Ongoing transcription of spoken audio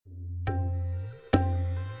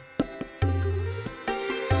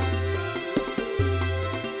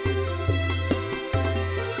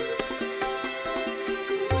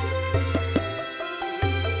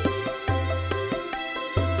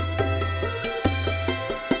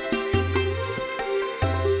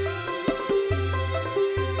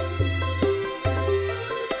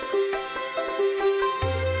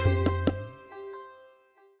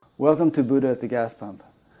Welcome to Buddha at the Gas Pump.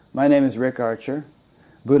 My name is Rick Archer.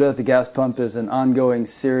 Buddha at the Gas Pump is an ongoing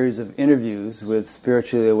series of interviews with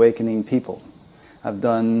spiritually awakening people. I've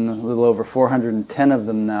done a little over 410 of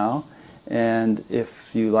them now, and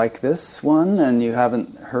if you like this one and you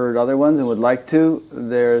haven't heard other ones and would like to,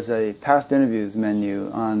 there's a past interviews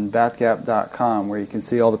menu on batgap.com where you can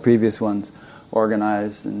see all the previous ones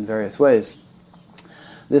organized in various ways.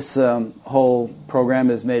 This whole program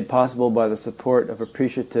is made possible by the support of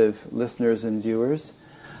appreciative listeners and viewers.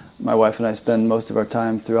 My wife and I spend most of our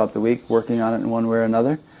time throughout the week working on it in one way or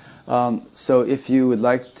another. So if you would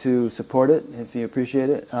like to support it, if you appreciate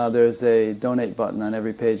it, there's a donate button on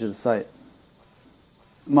every page of the site.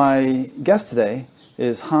 My guest today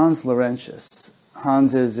is Hans Laurentius.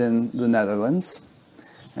 Hans is in the Netherlands.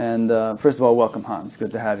 And first of all, welcome, Hans.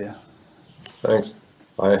 Good to have you. Thanks.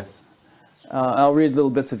 Bye. I'll read little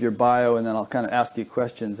bits of your bio, and then I'll kind of ask you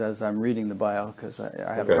questions as I'm reading the bio, because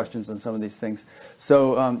I have questions on some of these things.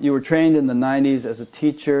 So you were trained in the 90s as a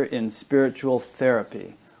teacher in spiritual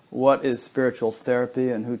therapy. What is spiritual therapy,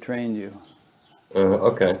 and who trained you? Well,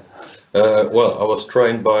 I was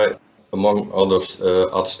trained by, among others,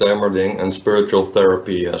 Ad Stammerding, and spiritual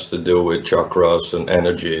therapy has to do with chakras and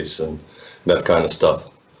energies and that kind of stuff.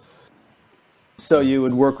 So you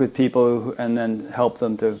would work with people and then help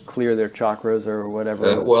them to clear their chakras or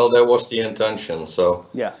whatever? Well, that was the intention. So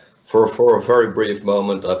yeah. For a very brief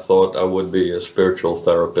moment, I thought I would be a spiritual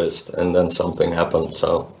therapist, and then something happened.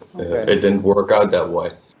 So it didn't work out that way.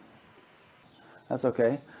 That's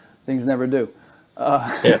okay. Things never do.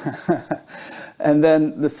 Yeah. And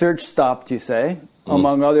then the search stopped, you say,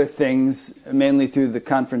 among other things, mainly through the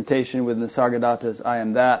confrontation with Nisargadatta's I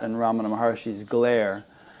Am That and Ramana Maharshi's Glare.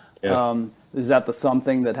 Yeah. Is that the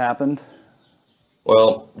something that happened?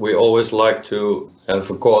 Well, we always like to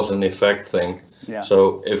have a cause and effect thing. Yeah.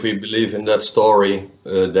 So if we believe in that story,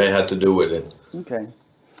 they had to do with it. Okay.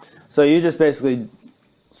 So you just basically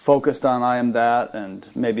focused on I Am That and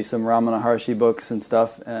maybe some Ramana Maharshi books and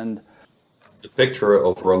stuff, and the picture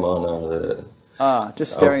of Ramana.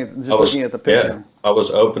 Looking at the picture. Yeah, I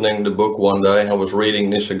was opening the book one day. I was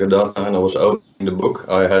reading Nisargadatta, and I was opening the book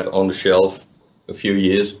I had on the shelf a few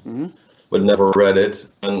years, but never read it.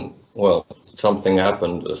 And well, something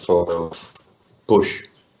happened, a sort of push,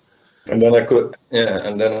 and then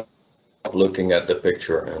I looking at the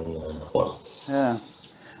picture, and Yeah,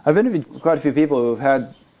 I've interviewed quite a few people who've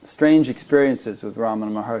had strange experiences with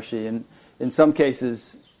Ramana Maharshi, and in some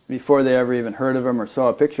cases, before they ever even heard of him or saw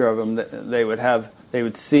a picture of him, they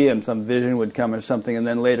would see him, some vision would come or something, and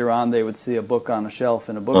then later on they would see a book on a shelf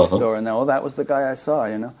in a bookstore, and then, that was the guy I saw,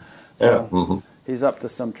 you know. So he's up to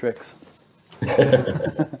some tricks.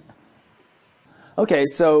 Okay,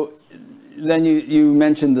 so then you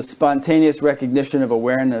mentioned the spontaneous recognition of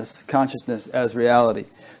awareness, consciousness as reality.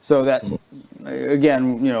 So that,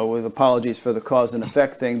 again, with apologies for the cause and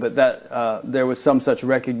effect thing, but that there was some such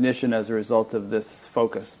recognition as a result of this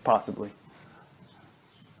focus, possibly.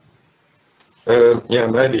 Yeah,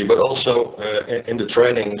 maybe, but also in the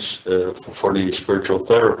trainings for the spiritual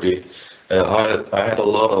therapy, I had a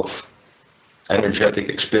lot of energetic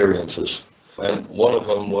experiences, and one of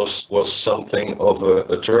them was something of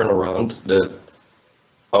a turnaround, that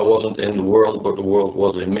I wasn't in the world, but the world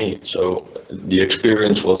was in me. So the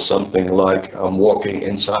experience was something like I'm walking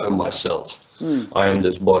inside of myself. I am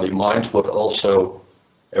this body, mind, but also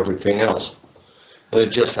everything else. And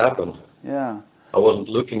it just happened. Yeah. I wasn't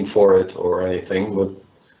looking for it or anything, but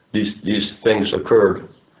these things occurred.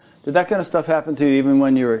 Did that kind of stuff happen to you even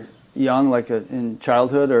when you were young, like in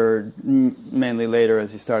childhood, or mainly later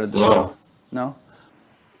as you started this? No?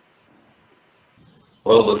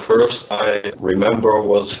 Well, the first I remember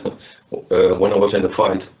was when I was in a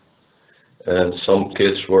fight, and some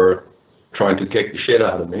kids were trying to kick the shit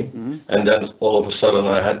out of me, and then all of a sudden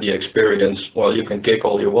I had the experience, well, you can kick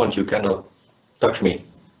all you want, you cannot touch me.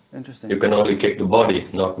 Interesting. You can only kick the body,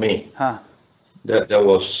 not me. Huh. That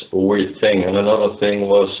was a weird thing. And another thing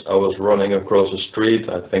was I was running across the street.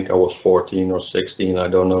 I think I was 14 or 16, I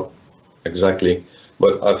don't know exactly.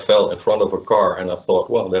 But I fell in front of a car, and I thought,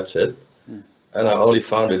 well, that's it. And I only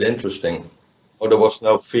found it interesting. There was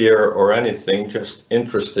no fear or anything, just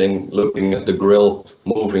interesting looking at the grill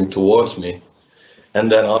moving towards me.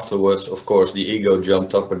 And then afterwards, of course, the ego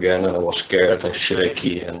jumped up again, and I was scared and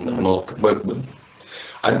shaky and all. But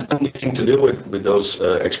I had nothing to do with those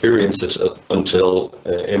experiences until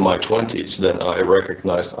in my 20s. Then I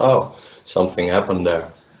recognized, something happened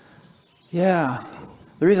there. Yeah.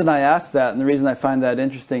 The reason I ask that, and the reason I find that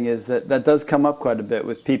interesting, is that does come up quite a bit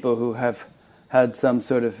with people who have had some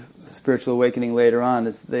sort of spiritual awakening later on.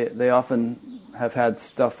 Is they often have had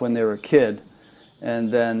stuff when they were a kid,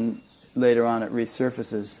 and then later on it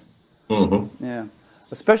resurfaces. Mm-hmm. Yeah,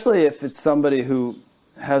 especially if it's somebody who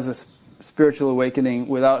has a spiritual awakening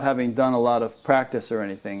without having done a lot of practice or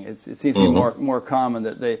anything. It seems to be more common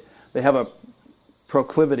that they have a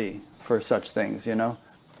proclivity for such things, you know?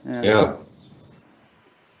 Yeah.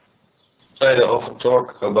 I often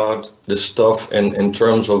talk about this stuff in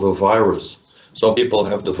terms of a virus. Some people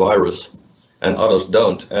have the virus and others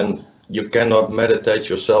don't, and you cannot meditate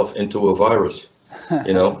yourself into a virus.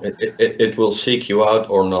 You know, it will seek you out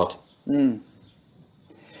or not.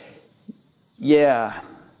 Yeah.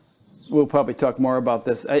 We'll probably talk more about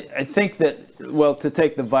this. I think that, well, to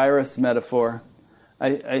take the virus metaphor,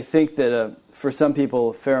 I think that for some people,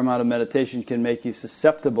 a fair amount of meditation can make you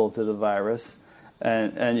susceptible to the virus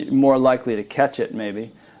and more likely to catch it,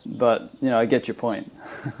 maybe. But, you know, I get your point.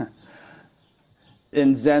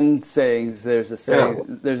 In Zen sayings, there's a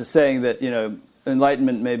saying that, you know,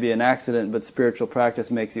 enlightenment may be an accident, but spiritual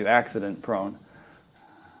practice makes you accident prone.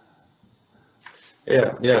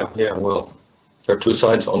 Yeah. Well, there are two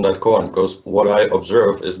sides on that coin, because what I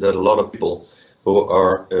observe is that a lot of people who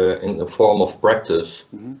are in the form of practice,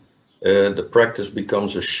 the practice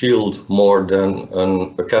becomes a shield more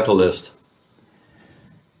than a catalyst.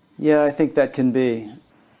 Yeah, I think that can be.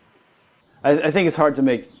 I think it's hard to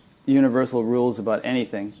make universal rules about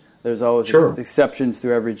anything. There's always exceptions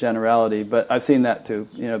to every generality, but I've seen that too.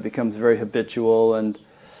 You know, it becomes very habitual and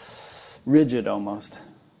rigid almost.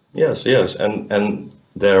 Yes, and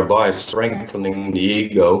thereby strengthening the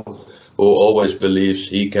ego, who always believes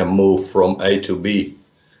he can move from A to B,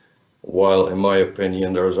 while in my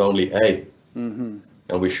opinion there is only A. And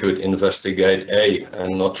we should investigate A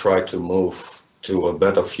and not try to move to a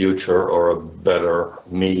better future or a better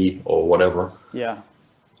me or whatever. Yeah.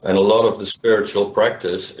 And a lot of the spiritual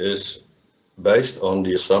practice is based on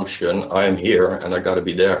the assumption I am here and I got to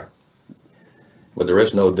be there. But there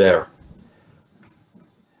is no there.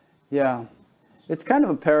 Yeah. It's kind of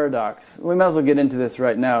a paradox. We might as well get into this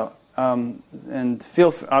right now. And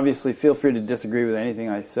obviously feel free to disagree with anything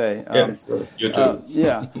I say. Yeah, sure. You too.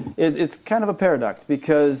 Yeah. It's kind of a paradox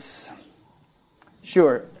because,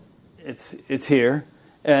 sure, it's here.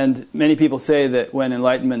 And many people say that when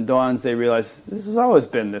enlightenment dawns, they realize this has always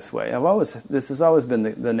been this way. This has always been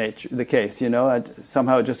the case. You know,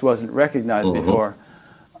 somehow it just wasn't recognized before.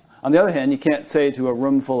 On the other hand, you can't say to a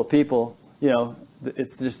room full of people, you know,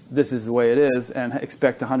 it's just this is the way it is, and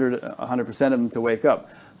expect 100% of them to wake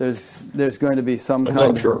up. There's going to be some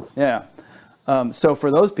kind of yeah. So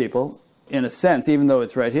for those people, in a sense, even though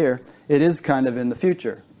it's right here, it is kind of in the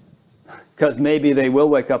future. Because maybe they will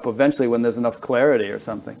wake up eventually when there's enough clarity or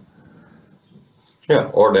something. Yeah,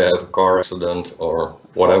 or they have a car accident or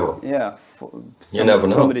whatever. Yeah. You never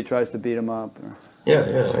know. Somebody tries to beat them up. Or...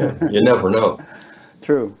 Yeah. You never know.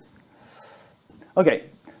 True. Okay,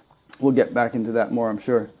 we'll get back into that more, I'm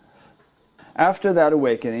sure. After that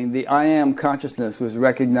awakening, the I Am consciousness was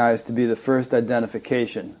recognized to be the first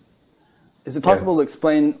identification. Is it possible to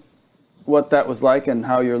explain what that was like and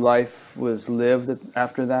how your life was lived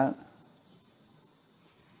after that?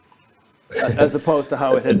 As opposed to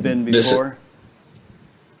how it had been before?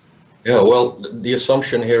 Yeah, well, the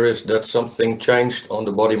assumption here is that something changed on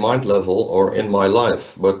the body-mind level or in my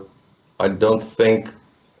life, but I don't think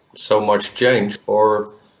so much changed,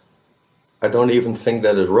 or I don't even think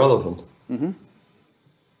that is relevant.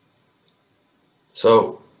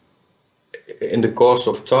 So, in the course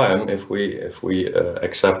of time, if we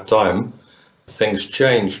accept time, things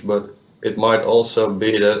change, but it might also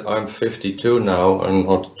be that I'm 52 now and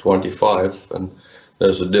not 25, and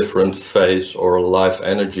there's a different phase or life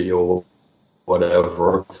energy or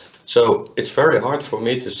whatever. So it's very hard for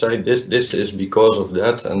me to say this is because of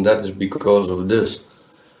that and that is because of this.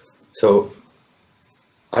 So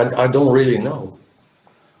I don't really know.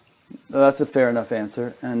 That's a fair enough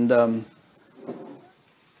answer, and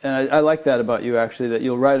I like that about you, actually, that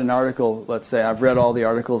you'll write an article. Let's say I've read all the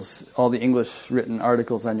articles, all the English written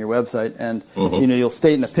articles on your website, and you know, you'll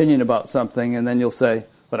state an opinion about something, and then you'll say,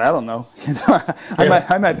 "But I don't know. You know,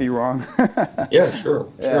 I might be wrong." Yeah, sure.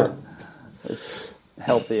 It's a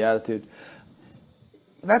healthy attitude.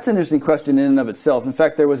 That's an interesting question in and of itself. In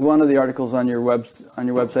fact, there was one of the articles on your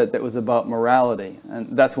website that was about morality,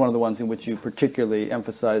 and that's one of the ones in which you particularly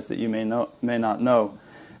emphasize that you may not know.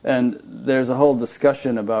 And there's a whole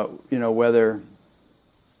discussion about, you know, whether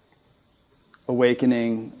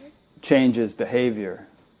awakening changes behavior,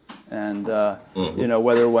 and you know,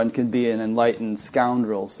 whether one can be an enlightened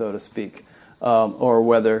scoundrel, so to speak, or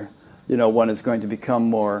whether, you know, one is going to become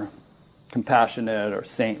more compassionate or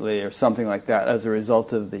saintly or something like that as a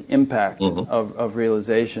result of the impact of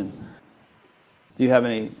realization. Do you have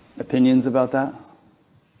any opinions about that?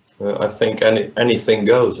 I think anything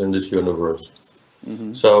goes in this universe.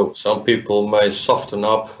 Mm-hmm. So some people may soften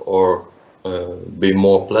up or be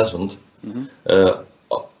more pleasant. Mm-hmm.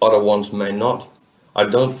 Other ones may not. I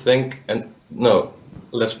don't think, and no,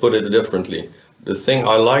 let's put it differently. The thing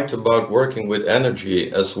I liked about working with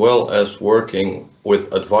energy as well as working with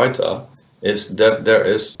Advaita is that there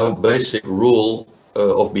is no basic rule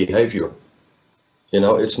of behavior. You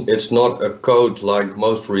know, it's not a code like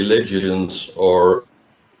most religions or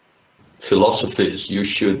philosophies. You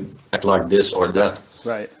should act like this or that.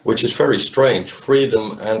 Right. Which is very strange.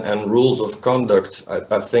 Freedom and rules of conduct,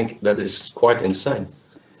 I think that is quite insane.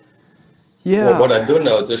 Yeah. Well, what I do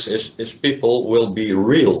notice is people will be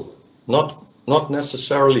real, not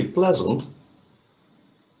necessarily pleasant.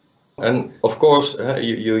 And of course,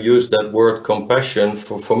 you use that word compassion.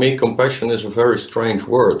 For me, compassion is a very strange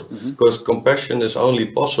word, because compassion is only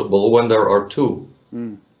possible when there are two.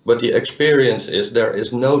 But the experience is there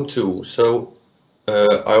is no two. So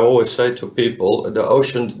I always say to people, the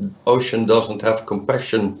ocean doesn't have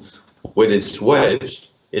compassion with its waves.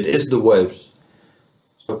 It is the waves.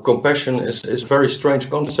 So compassion is a very strange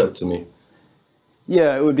concept to me.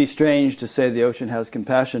 Yeah, it would be strange to say the ocean has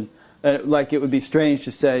compassion. Like it would be strange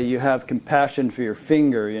to say you have compassion for your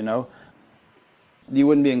finger, you know. You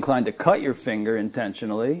wouldn't be inclined to cut your finger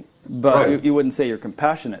intentionally, but Right. you wouldn't say you're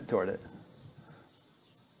compassionate toward it.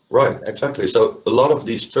 Right, exactly. So a lot of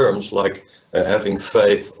these terms like having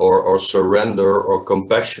faith or surrender or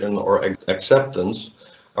compassion or acceptance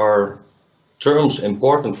are terms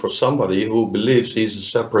important for somebody who believes he's a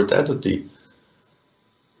separate entity.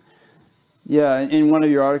 Yeah, in one of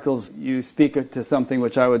your articles, you speak to something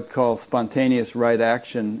which I would call spontaneous right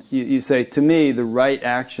action. You say, to me, the right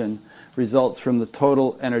action results from the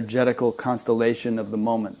total energetical constellation of the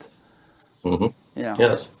moment. Mm-hmm. Yeah.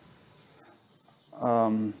 Yes.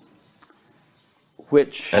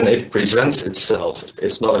 Which... And it presents itself.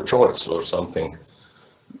 It's not a choice or something.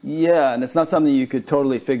 Yeah, and it's not something you could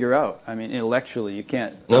totally figure out. I mean, intellectually, you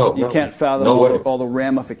can't. No, you can't fathom no all the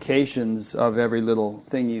ramifications of every little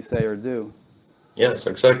thing you say or do. Yes,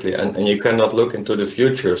 exactly. And you cannot look into the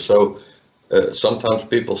future. So sometimes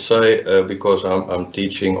people say, because I'm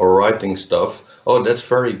teaching or writing stuff, oh, that's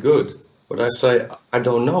very good. But I say, I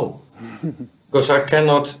don't know. Because I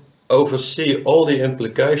cannot oversee all the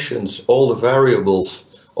implications, all the variables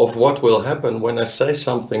of what will happen when I say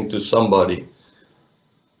something to somebody.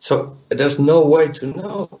 So there's no way to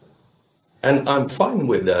know. And I'm fine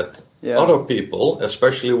with that. Yeah. Other people,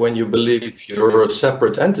 especially when you believe you're a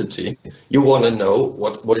separate entity, you want to know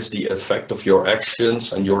what is the effect of your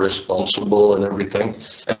actions and you're responsible and everything.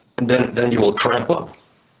 And then you will cramp up.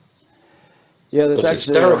 Yeah, there's It's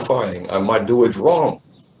actually terrifying. I might do it wrong.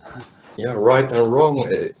 Yeah, right and wrong,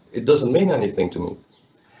 it doesn't mean anything to me.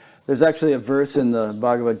 There's actually a verse in the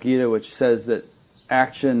Bhagavad Gita which says that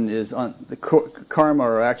action is karma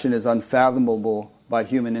or action is unfathomable by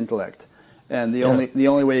human intellect, and the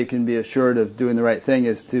only way you can be assured of doing the right thing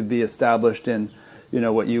is to be established in,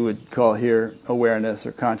 what you would call here awareness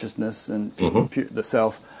or consciousness and the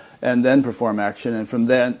self, and then perform action, and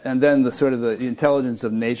then the sort of the intelligence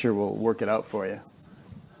of nature will work it out for you.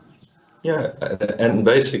 Yeah, and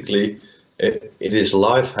basically it is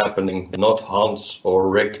life happening, not Hans or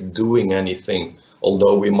Rick doing anything,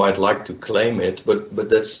 although we might like to claim it, but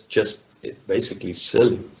that's just basically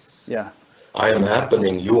silly. Yeah. I am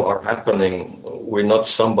happening, you are happening, we're not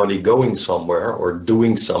somebody going somewhere or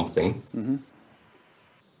doing something. Mm-hmm.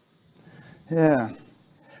 Yeah.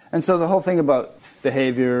 And so the whole thing about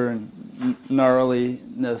behavior and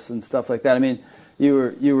gnarliness and stuff like that, I mean, you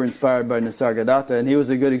were inspired by Nisargadatta, and he was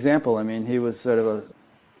a good example. I mean, he was sort of a,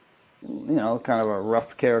 kind of a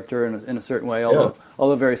rough character in a certain way,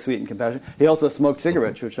 although very sweet and compassionate. He also smoked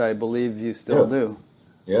cigarettes, which I believe you still do.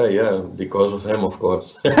 Yeah, because of him, of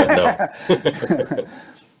course. No.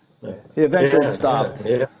 He eventually stopped.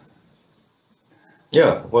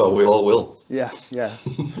 Yeah, well, we all will. Yeah,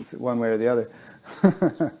 it's one way or the other.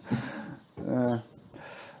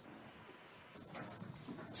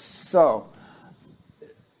 So,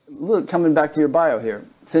 look, coming back to your bio here.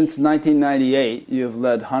 Since 1998, you have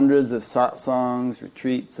led hundreds of satsangs,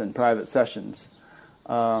 retreats, and private sessions.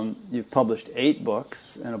 You've published 8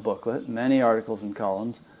 books and a booklet, many articles and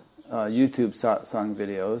columns, YouTube satsang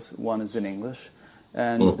videos, one is in English,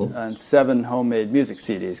 and 7 homemade music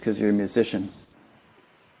CDs because you're a musician.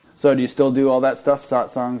 So do you still do all that stuff,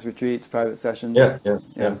 satsangs, retreats, private sessions? Yeah.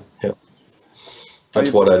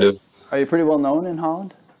 That's what I do. Are you pretty well known in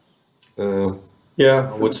Holland?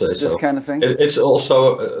 Yeah, I would say so. This kind of thing? It's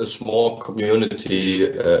also a small community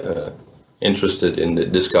interested in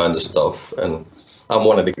this kind of stuff, and I'm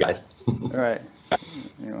one of the guys. Right.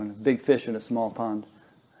 You know, a big fish in a small pond.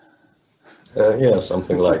 Yeah,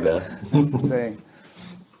 something like that. That's the saying.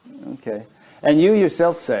 Okay. And you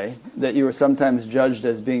yourself say that you were sometimes judged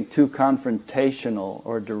as being too confrontational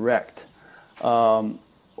or direct,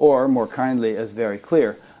 or more kindly, as very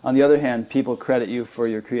clear. On the other hand, people credit you for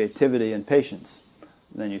your creativity and patience.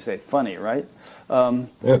 Then you say funny, right?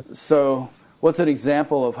 Yeah. So what's an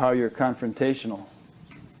example of how you're confrontational?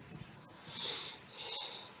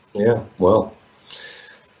 Yeah, well,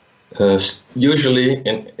 usually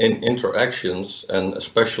in interactions, and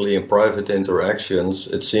especially in private interactions,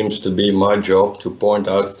 it seems to be my job to point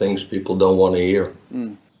out things people don't want to hear,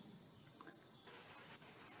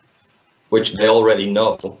 which they already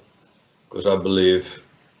know, because I believe,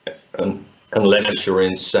 unless you're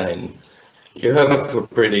insane, you have a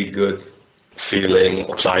pretty good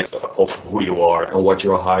feeling of who you are and what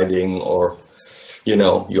you're hiding, or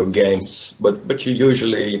your games, but you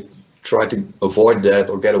usually try to avoid that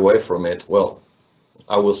or get away from it. Well,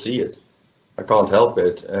 I will see it. I can't help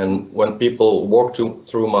it. And when people walk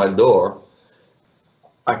through my door,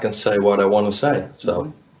 I can say what I want to say.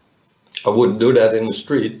 So I wouldn't do that in the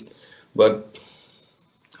street, but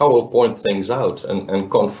I will point things out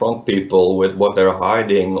and confront people with what they're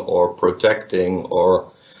hiding or protecting,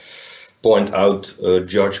 or point out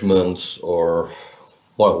judgments, or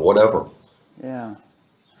whatever. Yeah.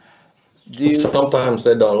 Sometimes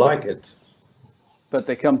they don't like it. But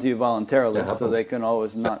they come to you voluntarily, so they can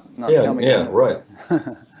always not come again. Yeah, right.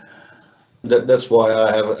 That's why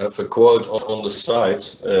I have a quote on the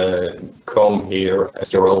site, come here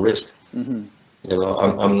at your own risk. Mm-hmm.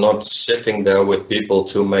 I'm not sitting there with people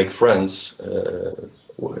to make friends.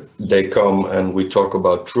 They come and we talk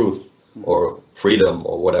about truth or freedom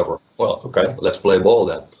or whatever. Well, okay, let's play ball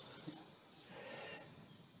then.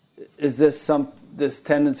 Is this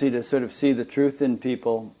tendency to sort of see the truth in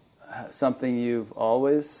people something you've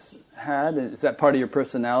always had? Is that part of your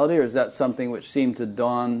personality, or is that something which seemed to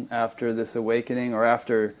dawn after this awakening or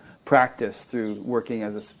after practice through working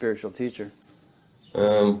as a spiritual teacher?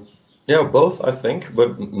 Yeah, both, I think,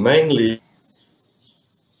 but mainly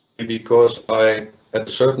because I, at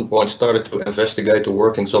a certain point, started to investigate the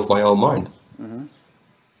workings of my own mind. Mm-hmm.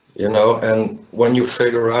 And when you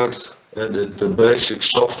figure out the basic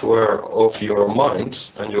software of your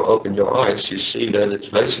mind and you open your eyes, you see that it's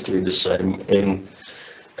basically the same in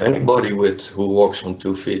anybody who walks on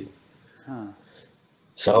 2 feet. Huh.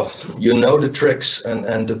 So the tricks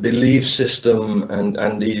and the belief system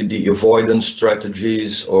and the avoidance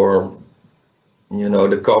strategies, or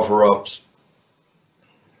the cover-ups,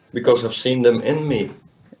 because I've seen them in me.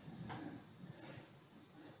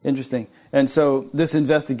 Interesting. And so this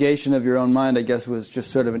investigation of your own mind, I guess, was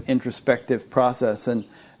just sort of an introspective process. And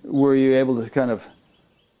were you able to kind of,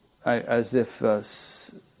 as if,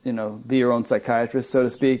 be your own psychiatrist, so to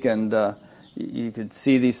speak, and you could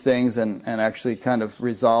see these things and actually kind of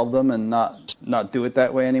resolve them and not do it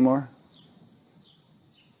that way anymore?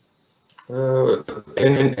 In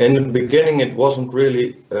the beginning, it wasn't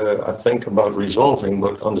really, I think, about resolving,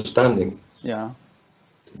 but understanding. Yeah.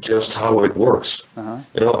 Just how it works.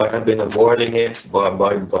 Uh-huh. I had been avoiding it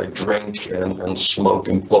by drink and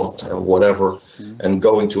smoking pot and whatever, and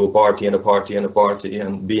going to a party and a party and a party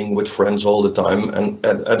and being with friends all the time. And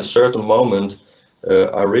at a certain moment,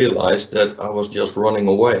 I realized that I was just running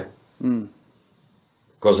away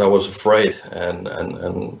because I was afraid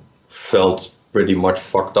and felt pretty much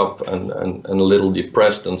fucked up and a little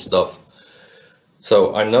depressed and stuff.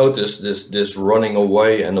 So I noticed this running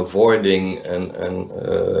away and avoiding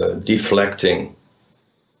and deflecting,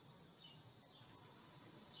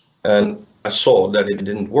 and I saw that it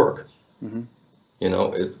didn't work. Mm-hmm.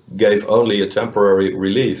 It gave only a temporary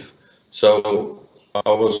relief. So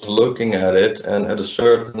I was looking at it, and at a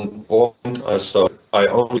certain point, I saw I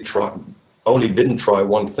only didn't try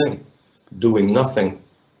one thing, doing nothing,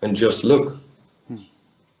 and just look.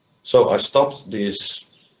 So I stopped these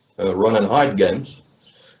run and hide games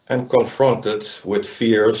and confronted with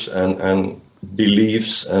fears and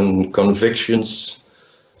beliefs and convictions,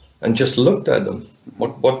 and just looked at them.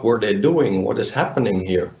 What were they doing? What is happening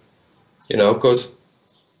here? Because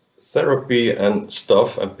therapy and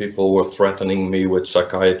stuff, and people were threatening me with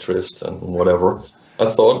psychiatrists and whatever. I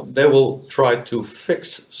thought they will try to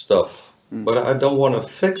fix stuff, but I don't want to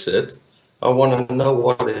fix it. I want to know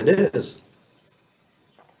what it is.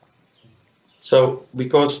 So,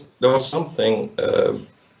 because there was something,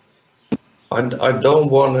 I don't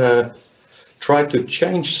want to try to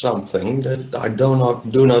change something that I do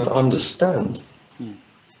not understand.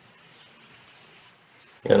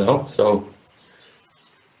 So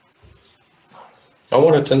I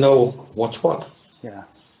wanted to know what's what. Yeah.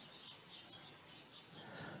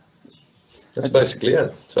 That's basically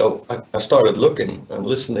it. So I started looking and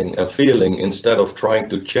listening and feeling instead of trying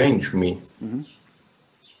to change me. Mm-hmm.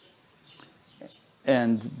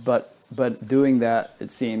 And but doing that,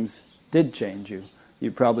 it seems, did change you.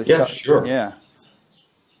 You probably Sure. Yeah.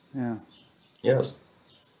 Yes.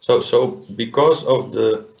 So because of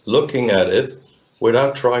the looking at it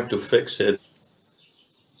without trying to fix it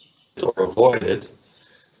or avoid it,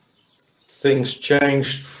 things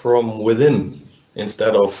changed from within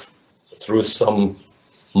instead of through some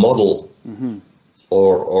model. Mm-hmm.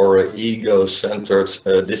 or ego-centered,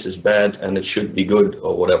 this is bad and it should be good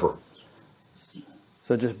or whatever.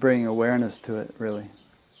 So just bringing awareness to it, really.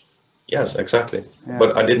 Yes, exactly. Yeah.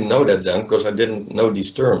 But I didn't know that then because I didn't know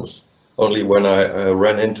these terms. Only when I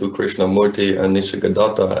ran into Krishnamurti and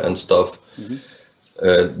Nisargadatta and stuff, mm-hmm.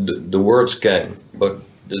 The words came. But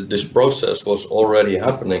this process was already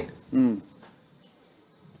happening. Mm.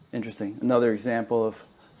 Interesting. Another example of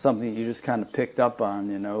something you just kind of picked up on,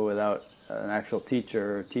 without an actual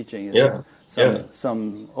teacher or teaching.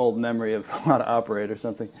 Some old memory of how to operate or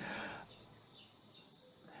something.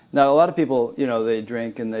 Now, a lot of people, they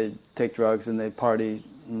drink and they take drugs and they party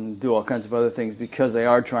and do all kinds of other things because they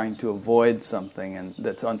are trying to avoid something and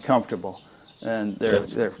that's uncomfortable, and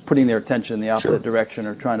they're putting their attention in the opposite direction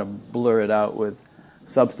or trying to blur it out with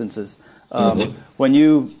substances. When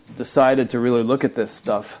you decided to really look at this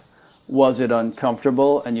stuff, was it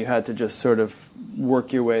uncomfortable and you had to just sort of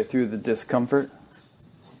work your way through the discomfort?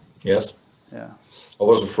 Yes. Yeah. I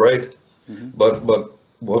was afraid, but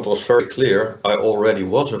what was very clear, I already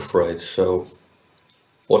was afraid. So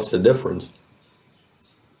what's the difference?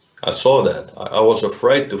 I saw that. I was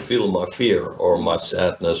afraid to feel my fear or my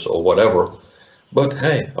sadness or whatever. But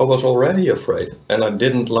hey, I was already afraid and I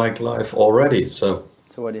didn't like life already. So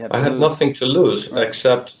what do you have to I had lose? nothing to lose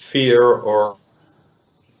except fear or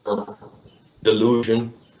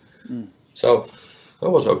delusion. So that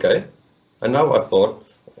was okay. And now I thought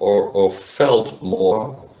or felt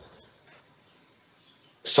more,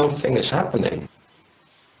 something is happening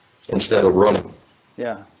instead of running.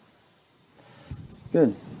 Yeah.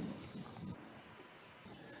 Good.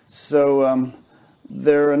 So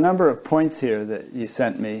there are a number of points here that you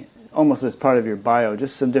sent me, almost as part of your bio,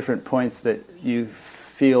 just some different points that you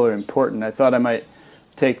feel are important. I thought I might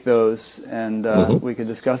take those and we could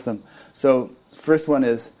discuss them. So first one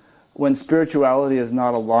is, when spirituality is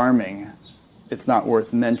not alarming, it's not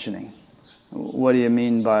worth mentioning. What do you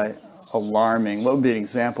mean by alarming? What would be an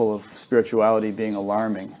example of spirituality being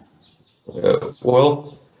alarming?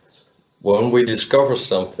 Well, when we discover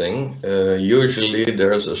something, usually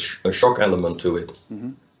there's a shock element to it.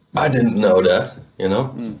 I didn't know that,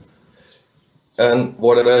 And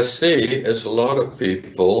what I see is a lot of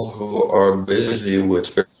people who are busy with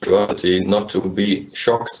spirituality not to be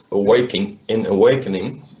shocked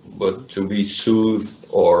awakening, but to be soothed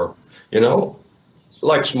or,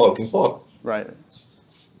 like smoking pot. Right.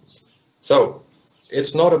 So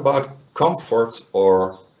it's not about comfort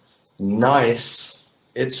or nice.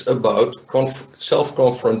 It's about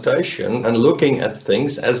self-confrontation and looking at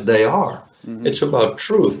things as they are. It's about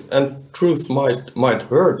truth, and truth might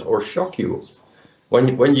hurt or shock you.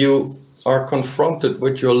 When you are confronted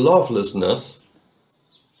with your lovelessness,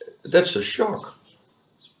 that's a shock.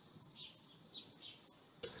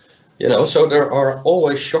 So there are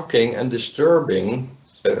always shocking and disturbing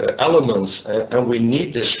elements, and we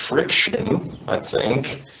need this friction, I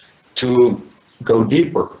think, to go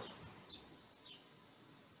deeper.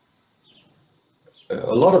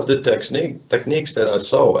 A lot of the techniques that I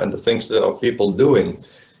saw and the things that are people doing,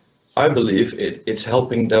 I believe it's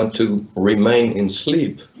helping them to remain in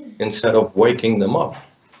sleep instead of waking them up.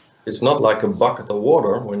 It's not like a bucket of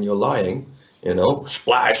water when you're lying,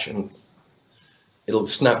 splash and it'll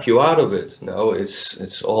snap you out of it. No,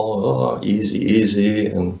 it's all easy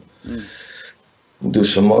and do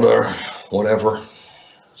some other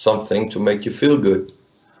something to make you feel good.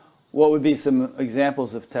 What would be some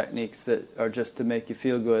examples of techniques that are just to make you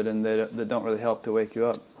feel good and that don't really help to wake you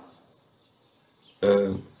up?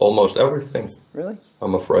 Almost everything. Really?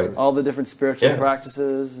 I'm afraid. All the different spiritual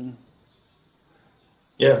practices?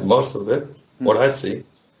 Yeah, most of it, what I see.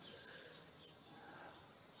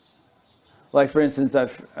 Like, for instance,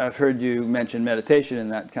 I've heard you mention meditation in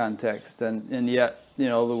that context, and yet, the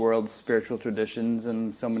world's spiritual traditions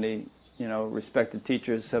and so many, respected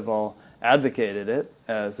teachers have all advocated it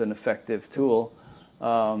as an effective tool.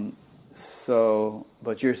 But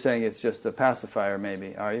you're saying it's just a pacifier,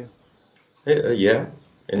 maybe, are you? Yeah,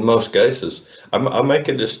 in most cases. I make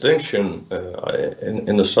a distinction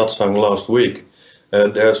in the satsang last week.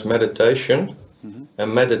 There's meditation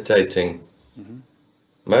and meditating.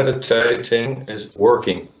 Meditating is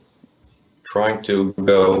working, trying to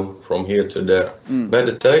go from here to there.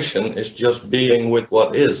 Meditation is just being with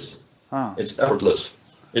what is. It's effortless.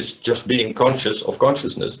 It's just being conscious of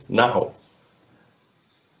consciousness now.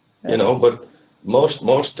 You know, but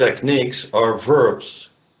most techniques are verbs.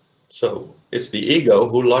 So it's the ego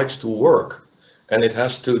who likes to work, and it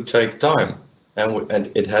has to take time,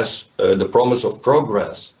 and it has the promise of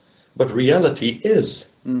progress. But reality is.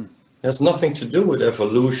 It has nothing to do with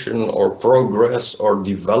evolution or progress or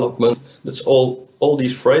development. That's all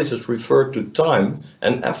these phrases refer to time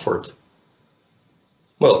and effort.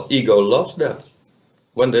 Well, ego loves that.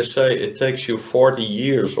 When they say it takes you 40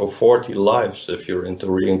 years or 40 lives if you're into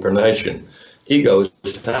reincarnation, ego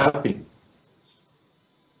is happy.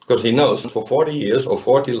 Because he knows for 40 years or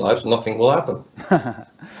 40 lives nothing will happen.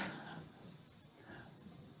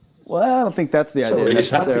 Well, I don't think that's the idea So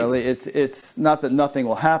he's necessarily. It's not that nothing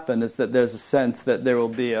will happen. It's that there's a sense that there will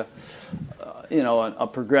be a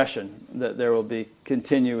progression, that there will be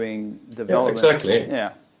continuing development. Yeah, exactly.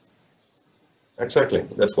 Yeah. Exactly.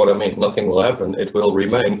 That's what I mean. Nothing will happen. It will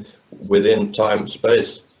remain within time,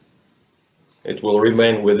 space. It will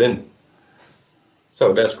remain within.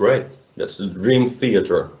 So that's great. That's the dream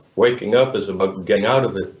theater. Waking up is about getting out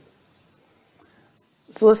of it.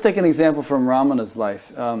 So let's take an example from Ramana's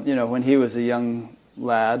life. When he was a young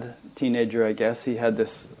lad, teenager, I guess, he had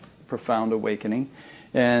this profound awakening,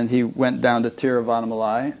 and he went down to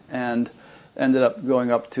Tiruvannamalai and ended up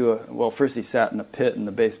going up to first he sat in a pit in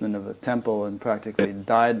the basement of a temple and practically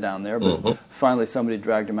died down there, but finally somebody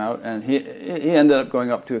dragged him out, and he ended up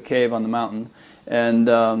going up to a cave on the mountain and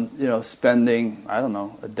spending, I don't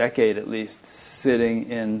know, a decade at least sitting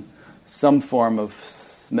in some form of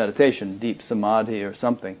meditation, deep samadhi or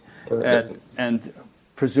something, and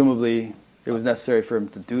presumably it was necessary for him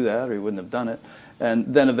to do that or he wouldn't have done it.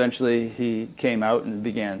 And then eventually he came out and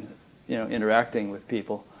began interacting with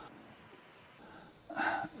people.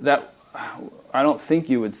 That, I don't think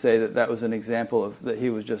you would say that was an example of that he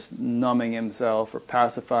was just numbing himself or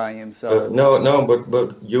pacifying himself. No,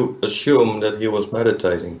 but you assume that he was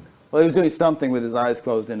meditating. Well, he was doing something with his eyes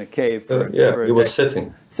closed in a cave. He was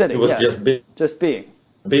sitting. Sitting, he was just being.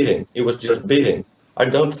 Being. He was just being. I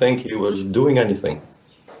don't think he was doing anything.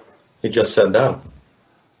 He just sat down.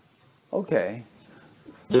 Okay.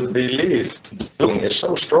 The belief doing is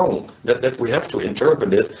so strong that we have to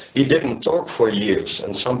interpret it. He didn't talk for years,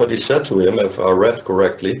 and somebody said to him, if I read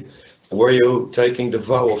correctly, were you taking the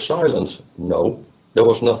vow of silence? No, there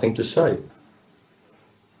was nothing to say.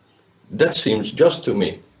 That seems just to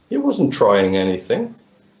me. He wasn't trying anything.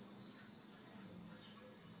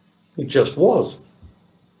 He just was.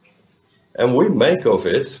 And we make of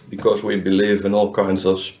it, because we believe in all kinds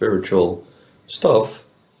of spiritual stuff,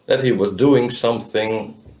 that he was doing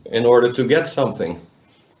something in order to get something.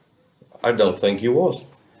 I don't think he was.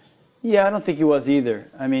 Yeah, I don't think he was either.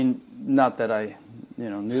 I mean, not that I,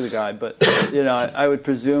 knew the guy, but I would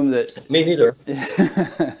presume that. Me neither.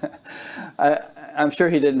 I'm sure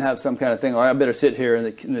he didn't have some kind of thing. I better sit here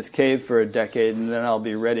in this cave for a decade, and then I'll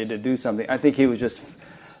be ready to do something. I think he was just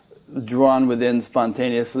drawn within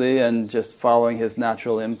spontaneously and just following his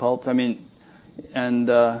natural impulse. I mean, and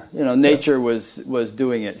nature was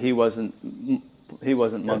doing it. He wasn't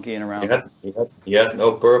monkeying around. He had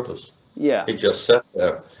no purpose. Yeah. He just sat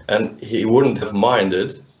there, and he wouldn't have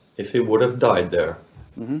minded if he would have died there.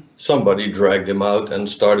 Mm-hmm. Somebody dragged him out and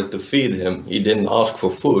started to feed him. He didn't ask for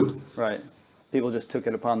food. Right. People just took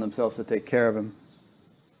it upon themselves to take care of him.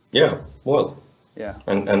 Yeah. Well. Yeah.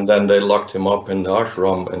 And then they locked him up in the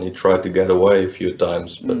ashram, and he tried to get away a few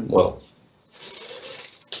times, but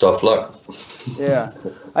tough luck. Yeah.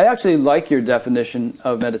 I actually like your definition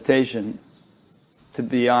of meditation. To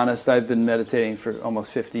be honest, I've been meditating for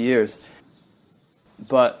almost 50 years.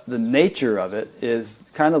 But the nature of it is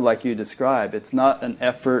kind of like you describe. It's not an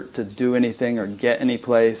effort to do anything or get any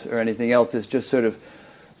place or anything else. It's just sort of,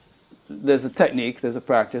 there's a technique, there's a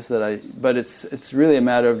practice but it's really a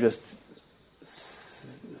matter of just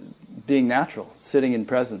being natural, sitting in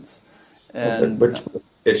presence. And but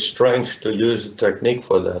it's strange to use a technique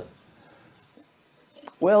for that.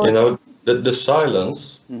 Well, the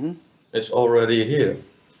silence is already here.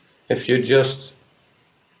 If you just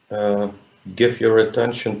give your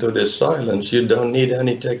attention to this silence, you don't need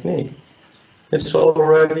any technique. It's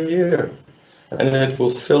already here, and it will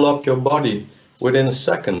fill up your body within a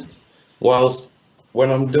second. Whilst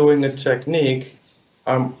when I'm doing a technique,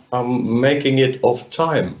 I'm making it of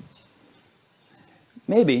time.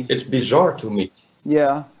 Maybe. It's bizarre to me.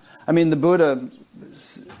 Yeah. I mean, the Buddha,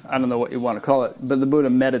 I don't know what you want to call it, but the Buddha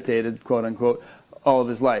meditated, quote unquote, all of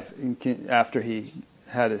his life after he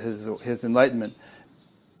had his enlightenment.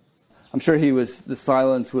 I'm sure the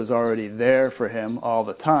silence was already there for him all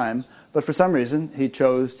the time, but for some reason he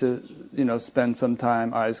chose to, spend some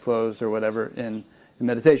time eyes closed or whatever in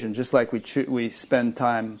meditation, just like we spend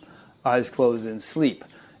time eyes closed in sleep.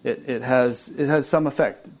 It has some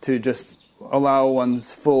effect to just allow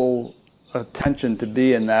one's full attention to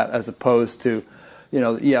be in that, as opposed to,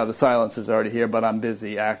 the silence is already here, but I'm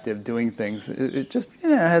busy, active, doing things. It just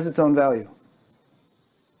has its own value.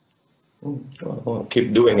 I'll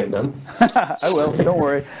keep doing it then. I will, don't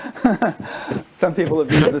worry. Some people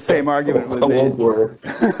have used the same argument with me. I won't worry.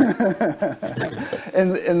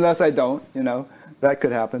 Unless I don't, that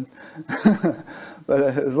could happen. But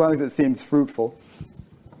as long as it seems fruitful.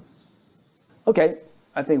 Okay,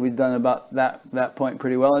 I think we've done about that point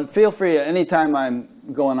pretty well. And feel free, anytime I'm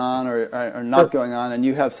going on or not going on, and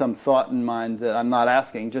you have some thought in mind that I'm not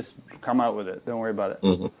asking, just come out with it. Don't worry about it.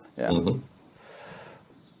 Mm-hmm. Yeah. Mm-hmm.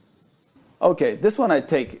 Okay, this one I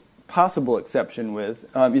take possible exception with.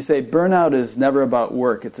 You say burnout is never about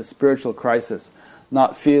work. It's a spiritual crisis.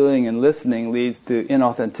 Not feeling and listening leads to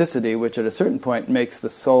inauthenticity, which at a certain point makes the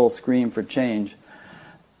soul scream for change.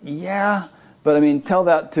 Yeah, but tell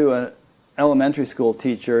that to an elementary school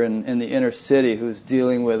teacher in the inner city who's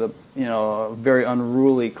dealing with a very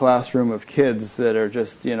unruly classroom of kids that are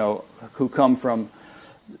just, who come from,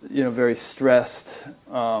 very stressed,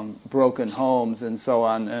 broken homes and so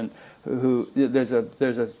on, and who there's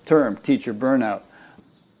a term, teacher burnout.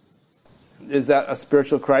 Is that a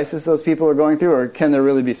spiritual crisis those people are going through, or can there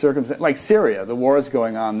really be circumstances like Syria? The war is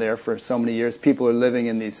going on there for so many years. People are living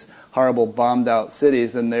in these horrible bombed-out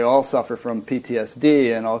cities, and they all suffer from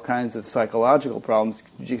PTSD and all kinds of psychological problems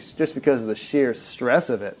just because of the sheer stress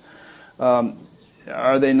of it.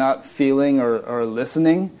 Are they not feeling or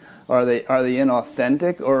listening? Are they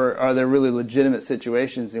inauthentic, or are there really legitimate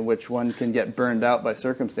situations in which one can get burned out by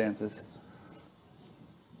circumstances?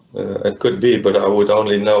 It could be, but I would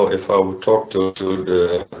only know if I would talk to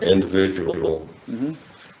the individual. Mm-hmm.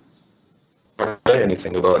 I don't say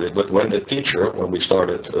anything about it, but when we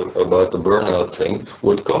started about the burnout thing,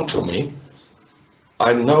 would come to me,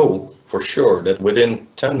 I know for sure that within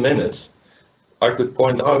 10 minutes I could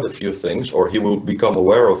point out a few things, or he would become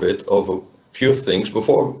aware of a few things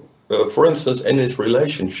before, for instance, in his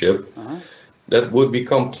relationship, that would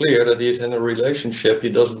become clear that he's in a relationship he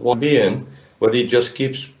doesn't want to be in, but he just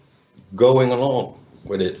keeps going along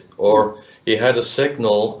with it. Or he had a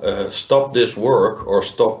signal, stop this work, or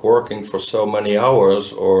stop working for so many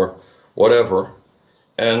hours, or whatever.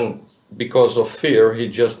 And because of fear, he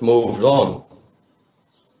just moved on.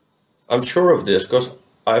 I'm sure of this because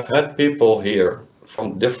I've had people here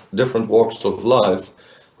from different walks of life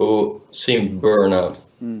who seemed burnout.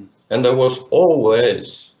 Mm. And there was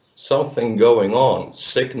always something going on,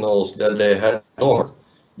 signals that they had ignored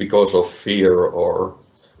because of fear or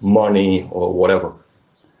money or whatever.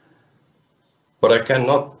 But I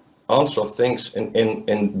cannot answer things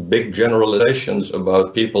in big generalizations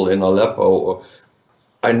about people in Aleppo.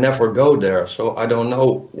 I never go there, so I don't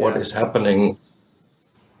know what is happening.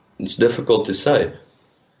 It's difficult to say.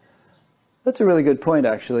 That's a really good point,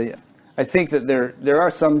 actually. I think that there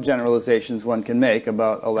are some generalizations one can make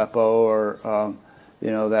about Aleppo or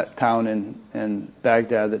that town in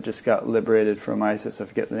Baghdad that just got liberated from ISIS. I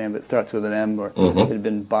forget the name, but it starts with an M, or it had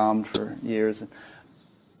been bombed for years.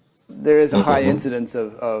 There is a high incidence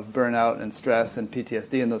of burnout and stress and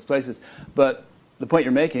PTSD in those places. But the point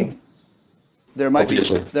you're making, there might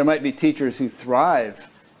be teachers who thrive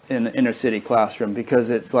in the inner city classroom because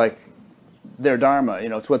it's like their dharma,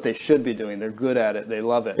 it's what they should be doing. They're good at it. They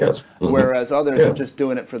love it. Yes. Mm-hmm. Whereas others are just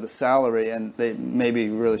doing it for the salary, and they maybe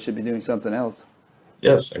really should be doing something else.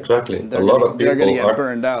 Yes, exactly. They're going to get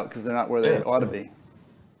burned out because they're not where they ought to be.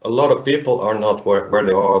 A lot of people are not where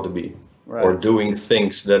they ought to be, or doing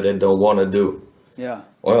things that they don't want to do. Yeah.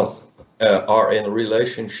 Well, are in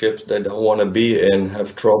relationships they don't want to be in,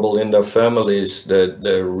 have trouble in their families that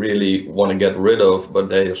they really want to get rid of, but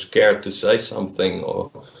they are scared to say something.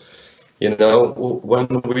 Or,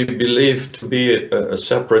 when we believe to be a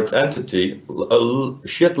separate entity, a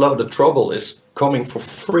shitload of trouble is coming for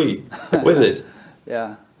free with it.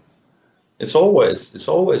 Yeah, it's always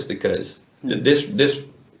the case. This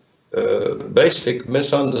basic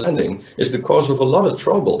misunderstanding is the cause of a lot of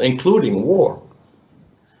trouble, including war.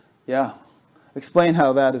 Yeah, explain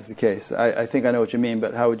how that is the case. I think I know what you mean,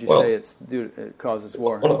 but how would you say it causes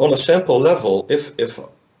war? On a simple level, if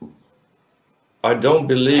I don't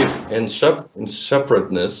believe in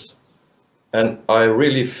separateness, and I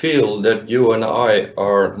really feel that you and I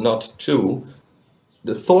are not two,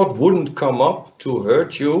 the thought wouldn't come up to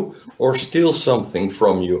hurt you or steal something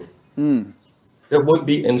from you. that would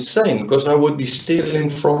be insane, because I would be stealing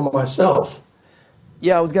from myself.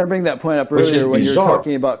 Yeah, I was going to bring that point up Which is earlier when you were bizarre.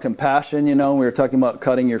 talking about compassion, we were talking about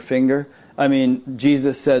cutting your finger. I mean,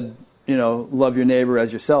 Jesus said, love your neighbor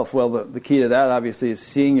as yourself. Well, the key to that obviously is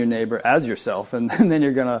seeing your neighbor as yourself, and then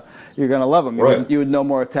you're gonna love them. Right. You would no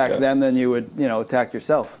more attack them than you would, attack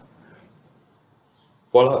yourself.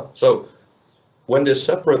 Voila. So when this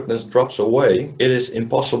separateness drops away, it is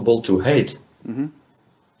impossible to hate. Mm-hmm.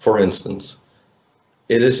 For instance,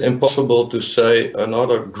 it is impossible to say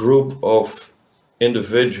another group of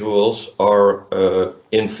individuals are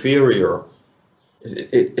inferior.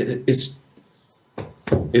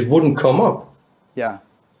 It wouldn't come up. Yeah.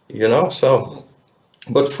 So,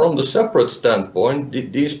 but from the separate standpoint,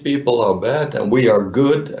 these people are bad and we are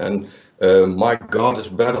good, and my God is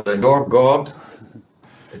better than your God.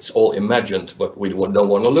 It's all imagined, but we don't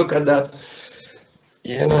want to look at that.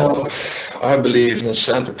 I believe in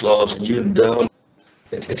Santa Claus and you don't.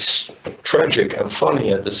 It's tragic and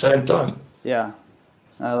funny at the same time. Yeah,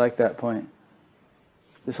 I like that point.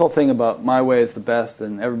 This whole thing about my way is the best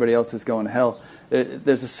and everybody else is going to hell,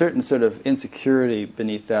 there's a certain sort of insecurity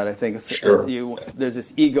beneath that, I think. Sure. There's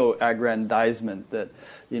this ego aggrandizement that,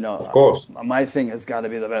 of course, my thing has got to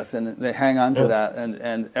be the best, and they hang on to that,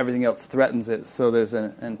 and everything else threatens it, so there's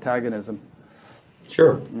an antagonism.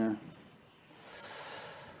 Sure. Yeah.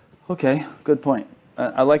 Okay, good point.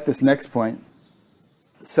 I like this next point.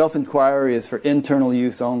 Self-inquiry is for internal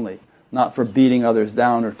use only, not for beating others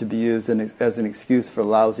down or to be used as an excuse for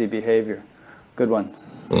lousy behavior. Good one.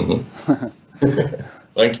 Mm-hmm.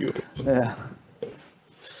 Thank you. Yeah.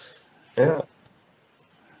 Yeah.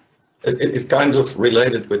 It's kind of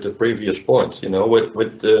related with the previous points,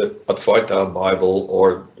 with the Advaita Bible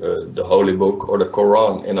or the Holy Book or the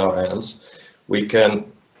Quran in our hands. We can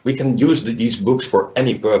use these books for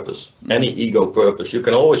any purpose, any ego purpose. You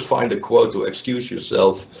can always find a quote to excuse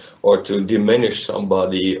yourself or to diminish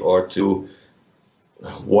somebody or to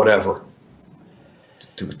whatever,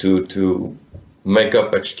 to make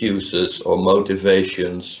up excuses or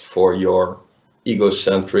motivations for your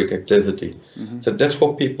egocentric activity. Mm-hmm. So that's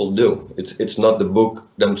what people do. It's not the book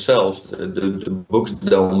themselves. The books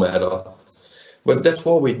don't matter. But that's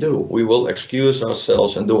what we do. We will excuse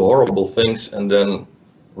ourselves and do horrible things and then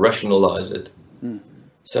rationalize it.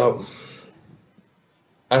 So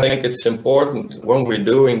I think it's important when we're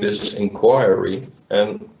doing this inquiry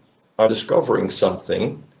and I'm discovering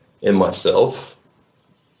something in myself,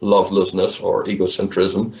 lovelessness or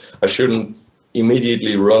egocentrism, I shouldn't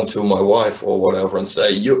immediately run to my wife or whatever and say,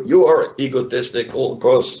 you are egotistic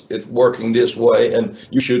because it's working this way and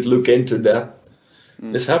you should look into that.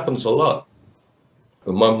 This happens a lot.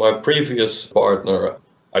 My previous partner,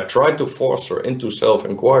 I tried to force her into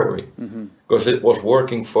self-inquiry because it was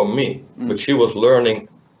working for me, but she was learning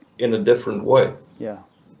in a different way. Yeah.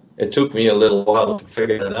 It took me a little while to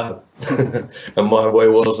figure that out. And my way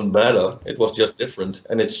wasn't better. It was just different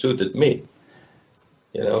and it suited me.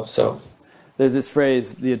 So. There's this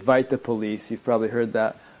phrase, the Advaita police, you've probably heard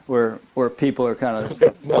that, where people are kind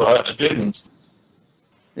of... No, I didn't.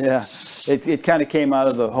 Yeah, it kind of came out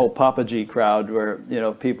of the whole Papaji crowd where,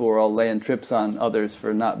 people were all laying trips on others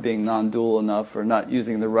for not being non-dual enough or not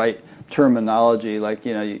using the right terminology. Like,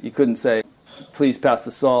 you couldn't say, please pass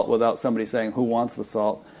the salt without somebody saying, who wants the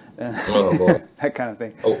salt? Oh, boy. That kind of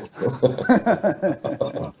thing. Oh.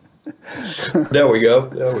 There we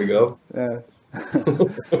go. Yeah.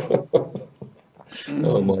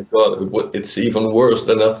 Oh my God, it's even worse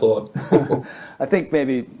than I thought. I think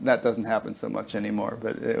maybe that doesn't happen so much anymore,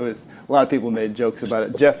 but it was a lot of people made jokes about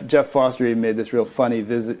it. Jeff Foster even made this real funny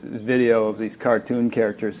video of these cartoon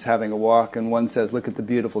characters having a walk, and one says, "Look at the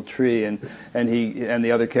beautiful tree," and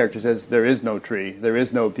the other character says, "There is no tree, there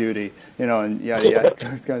is no beauty," and yada yada.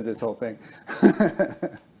 It's kind of this whole thing.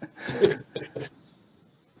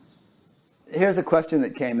 Here's a question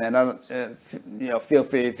that came in. Feel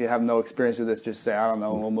free if you have no experience with this, just say, I don't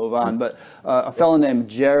know, and we'll move on. But a fellow named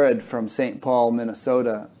Jared from St. Paul,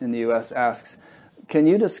 Minnesota in the U.S. asks, can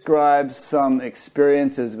you describe some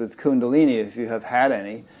experiences with Kundalini, if you have had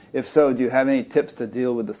any? If so, do you have any tips to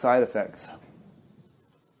deal with the side effects?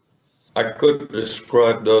 I could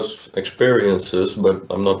describe those experiences, but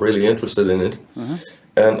I'm not really interested in it. Mm-hmm.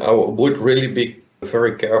 And I would really be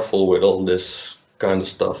very careful with all this kind of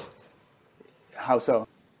stuff. How so?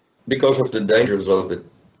 Because of the dangers of it.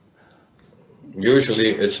 Usually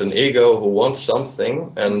it's an ego who wants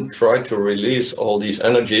something and try to release all these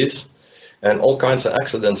energies, and all kinds of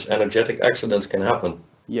accidents, energetic accidents can happen.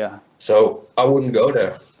 Yeah. So I wouldn't go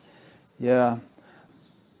there. Yeah.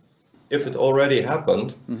 if it already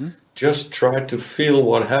happened, just try to feel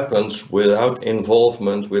what happens without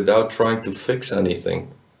involvement, without trying to fix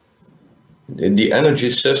anything. The energy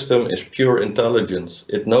system is pure intelligence.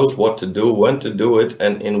 It knows what to do, when to do it,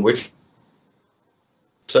 and in which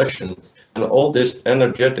session. And all this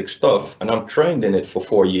energetic stuff, and I'm trained in it for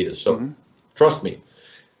 4 years, so trust me,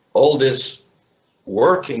 all this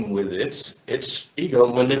working with it, it's ego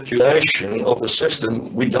manipulation of a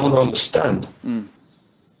system we don't understand.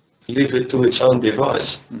 Leave it to its own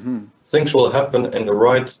device. Things will happen in the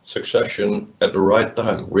right succession at the right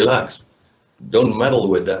time. Relax. Don't meddle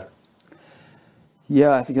with that.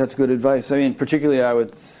 Yeah, I think that's good advice. I mean, particularly I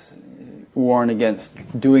would warn against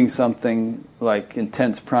doing something like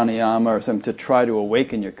intense pranayama or something to try to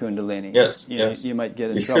awaken your kundalini. Yes, You might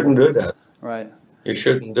get in trouble. You shouldn't do that. Right. You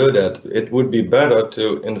shouldn't do that. It would be better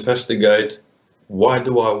to investigate, why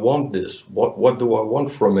do I want this? What do I want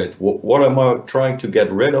from it? What am I trying to get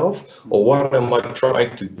rid of? Or what am I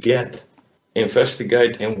trying to get?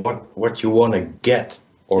 Investigate in what you want to get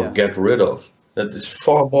or get rid of. That is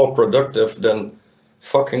far more productive than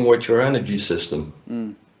fucking with your energy system.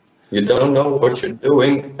 You don't know what you're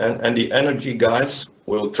doing, and the energy guys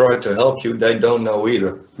will try to help you. They don't know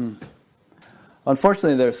either.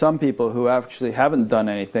 Unfortunately, there are some people who actually haven't done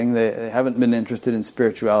anything. They haven't been interested in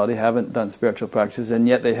spirituality, haven't done spiritual practices, and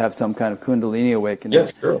yet they have some kind of kundalini awakening. Yeah,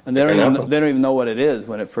 sure. And they don't even know what it is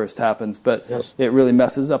when it first happens, but it really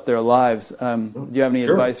messes up their lives. Do you have any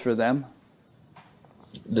advice for them?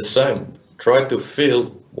 The same. Try to feel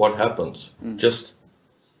what happens. Just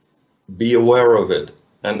be aware of it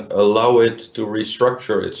and allow it to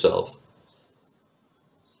restructure itself.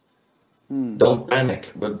 Don't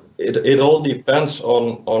panic, but it all depends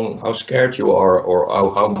on how scared you are, or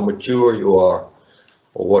how mature you are,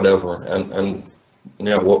 or whatever, and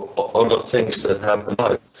what other things that happen.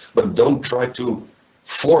 But don't try to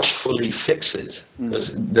forcefully fix it,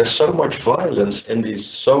 because there's so much violence in these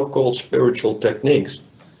so-called spiritual techniques.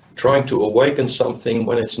 Trying to awaken something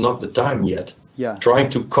when it's not the time yet.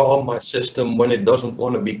 Trying to calm my system when it doesn't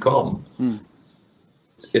want to be calm.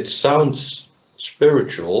 It sounds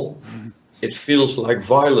spiritual. It feels like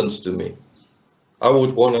violence to me. I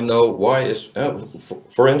would want to know why is,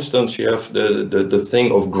 for instance, you have the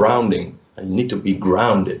thing of grounding. I need to be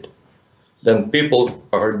grounded. Then people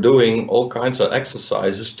are doing all kinds of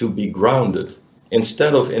exercises to be grounded.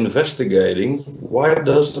 Instead of investigating, why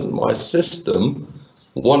doesn't my system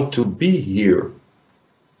want to be here?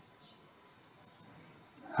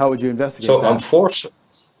 How would you investigate so that? I'm forced.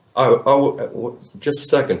 Just a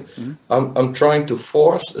second. I'm trying to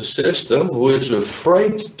force a system who is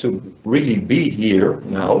afraid to really be here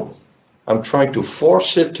now. I'm trying to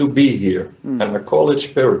force it to be here, and I call it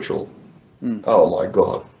spiritual. Oh my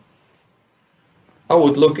God! I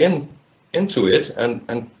would look into it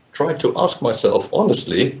and try to ask myself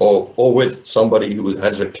honestly, or with somebody who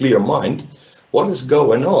has a clear mind, what is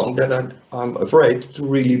going on that I'm afraid to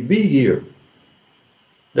really be here?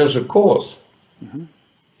 There's a cause.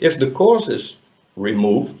 If the cause is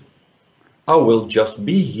removed, I will just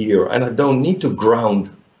be here and I don't need to ground.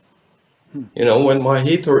 You know, when my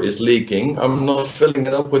heater is leaking, I'm not filling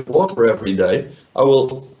it up with water every day. I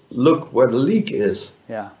will look where the leak is.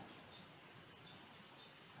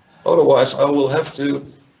 Otherwise, I will have to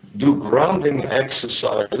do grounding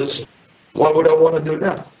exercises. Why would I want to do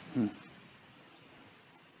that?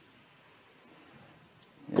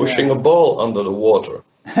 Pushing a ball under the water.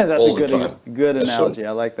 That's a good analogy.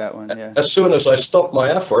 I like that one. Yeah. As soon as I stop my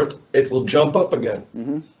effort, it will jump up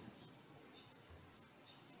again.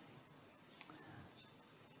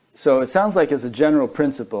 So it sounds like, as a general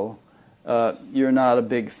principle, you're not a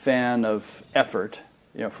big fan of effort.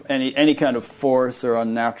 You know, any kind of force or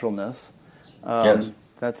unnaturalness. Yes.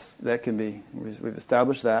 That can be. We've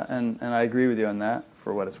established that, and I agree with you on that,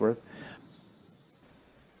 for what it's worth.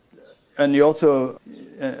 And you're also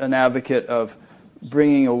an advocate of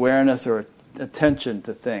bringing awareness or attention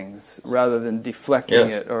to things rather than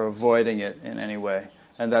deflecting it or avoiding it in any way.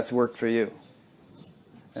 And that's worked for you.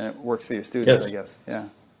 And it works for your students, I guess. Yeah.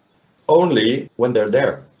 Only when they're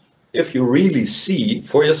there. If you really see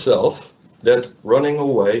for yourself that running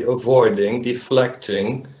away, avoiding,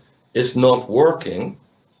 deflecting is not working,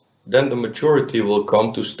 then the maturity will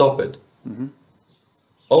come to stop it.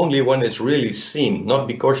 Only when it's really seen, not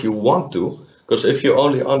because you want to, because if you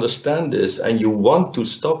only understand this and you want to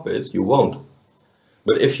stop it, you won't.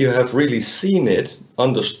 But if you have really seen it,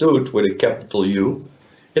 understood with a capital U,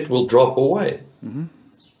 it will drop away.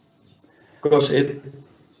 Because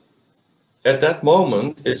at that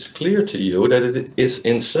moment, it's clear to you that it is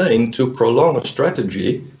insane to prolong a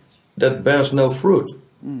strategy that bears no fruit.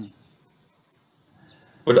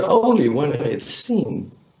 but only when it's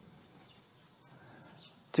seen.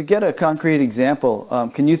 To get a concrete example,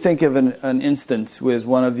 can you think of an instance with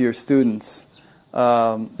one of your students,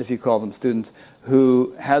 if you call them students,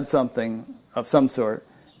 who had something of some sort,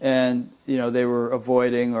 and they were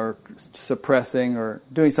avoiding or suppressing or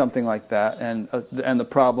doing something like that, and the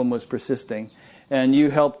problem was persisting, and you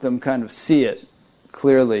helped them kind of see it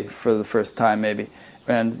clearly for the first time, maybe,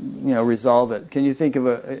 and resolve it? Can you think of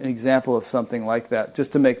an example of something like that,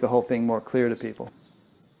 just to make the whole thing more clear to people?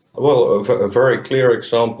 Well, a very clear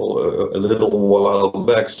example, a little while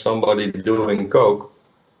back, somebody doing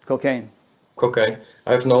cocaine.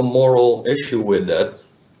 I have no moral issue with that,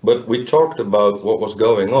 but we talked about what was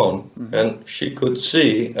going on, and she could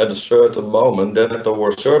see at a certain moment that there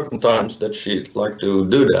were certain times that she'd like to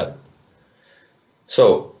do that.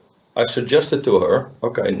 So I suggested to her,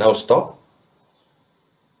 okay, now stop,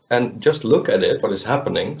 and just look at it, what is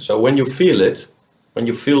happening. So when you feel it, when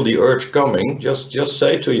you feel the urge coming, just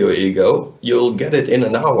say to your ego, you'll get it in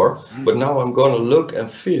an hour, but now I'm going to look and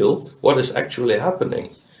feel what is actually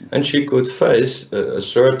happening. And she could face a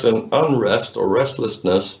certain unrest or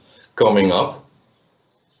restlessness coming up,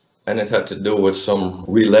 and it had to do with some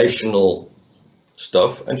relational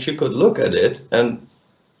stuff, and she could look at it and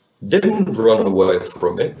didn't run away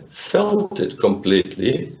from it, felt it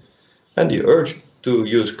completely, and the urge to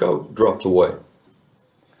use coke dropped away.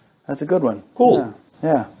 That's a good one. Cool.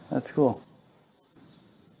 Yeah, that's cool.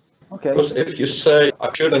 Okay. Because if you say,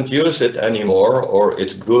 I shouldn't use it anymore, or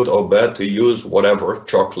it's good or bad to use whatever,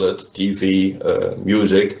 chocolate, TV,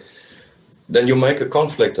 music, then you make a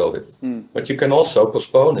conflict of it. But you can also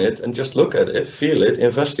postpone it and just look at it, feel it,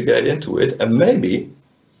 investigate into it, and maybe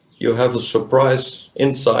you have a surprise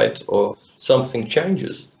insight or something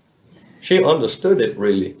changes. She understood it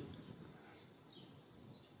really.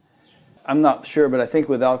 I'm not sure, but I think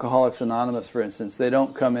with Alcoholics Anonymous, for instance, they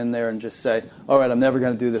don't come in there and just say, all right, I'm never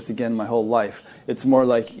going to do this again my whole life. It's more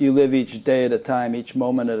like you live each day at a time, each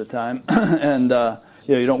moment at a time, and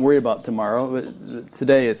you don't worry about tomorrow. But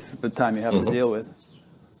today it's the time you have to deal with.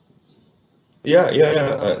 Yeah,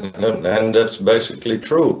 and that's basically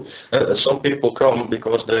true. Some people come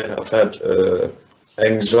because they have had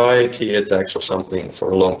anxiety attacks or something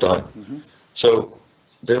for a long time. So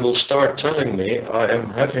they will start telling me, I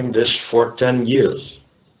am having this for 10 years.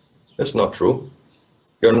 That's not true.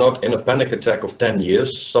 You're not in a panic attack of 10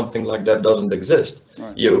 years. Something like that doesn't exist.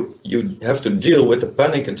 Right. You have to deal with the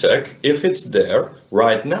panic attack if it's there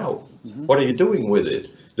right now. What are you doing with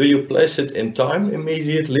it? Do you place it in time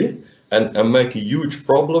immediately and make a huge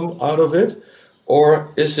problem out of it?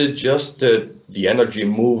 Or is it just the energy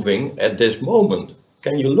moving at this moment?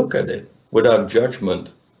 Can you look at it without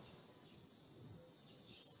judgment?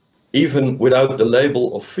 Even without the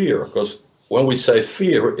label of fear, because when we say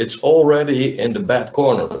fear, it's already in the bad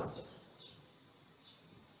corner.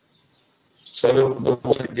 So there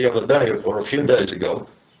was the other day, or a few days ago,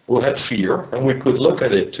 we had fear, and we could look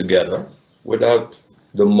at it together without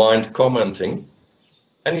the mind commenting,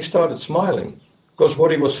 and he started smiling, because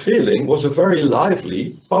what he was feeling was a very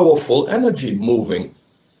lively, powerful energy moving.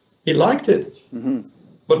 He liked it.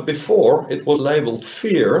 But before, it was labeled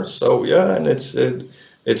fear, so yeah, and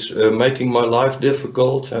it's making my life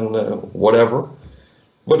difficult and whatever.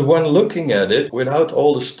 But when looking at it, without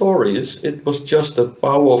all the stories, it was just a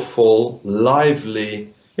powerful,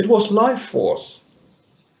 lively, it was life force.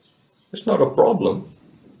 It's not a problem.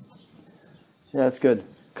 Yeah, that's good.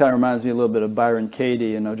 Kind of reminds me a little bit of Byron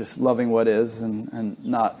Katie, just loving what is and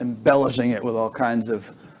not embellishing it with all kinds of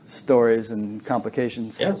stories and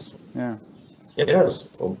complications. Yes. Yeah. Yes,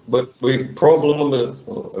 but the problem,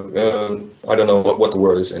 I don't know what the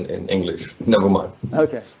word is in English. Never mind.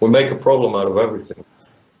 Okay. We make a problem out of everything.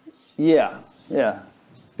 Yeah.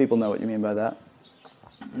 People know what you mean by that.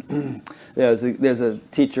 There's a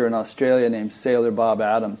teacher in Australia named Sailor Bob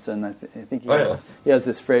Adams, and I think he has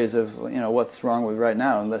this phrase of, what's wrong with right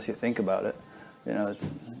now unless you think about it. It's.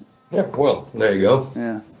 Yeah, well, there you go.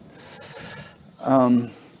 Yeah.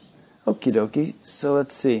 Okie dokie. So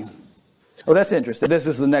let's see. Oh, that's interesting. This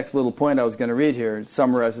is the next little point I was going to read here. It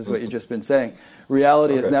summarizes what you've just been saying.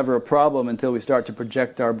 Reality is never a problem until we start to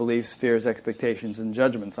project our beliefs, fears, expectations, and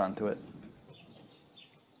judgments onto it.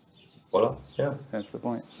 Voilà, yeah. That's the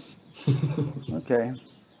point. Okay.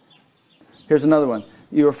 Here's another one.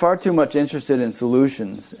 You are far too much interested in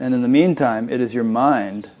solutions, and in the meantime, it is your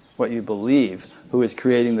mind, what you believe, who is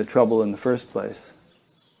creating the trouble in the first place.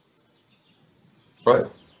 Right.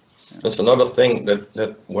 That's another thing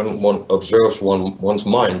that when one observes one's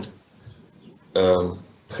mind,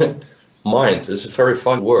 mind is a very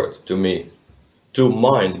fun word to me. To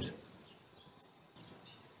mind.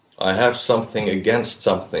 I have something against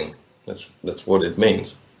something. That's what it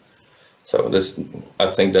means. So I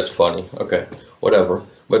think that's funny. Okay, whatever.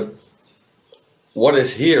 But what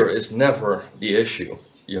is here is never the issue.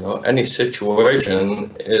 Any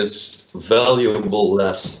situation is valuable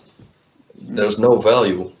less. There's no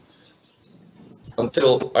value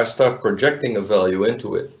until I start projecting a value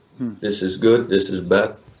into it. This is good, this is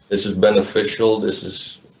bad, this is beneficial, this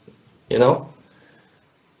is,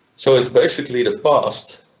 So it's basically the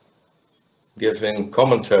past giving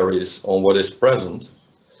commentaries on what is present.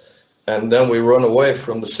 And then we run away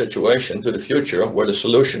from the situation to the future where the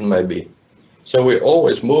solution may be. So we're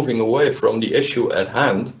always moving away from the issue at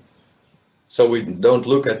hand. So we don't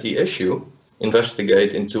look at the issue,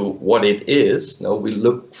 investigate into what it is. No, we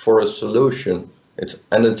look for a solution.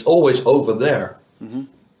 It's always over there. Mm-hmm.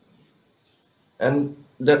 And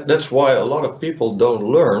that's why a lot of people don't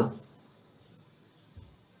learn,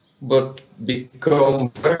 but become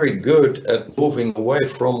very good at moving away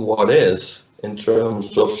from what is in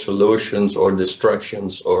terms of solutions or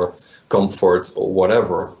distractions or comfort or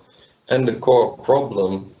whatever. And the core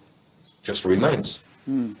problem just remains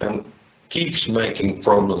and keeps making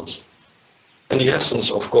problems. And the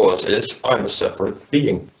essence, of course, is I'm a separate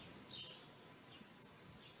being.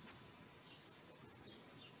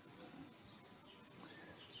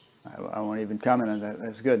 I won't even comment on that.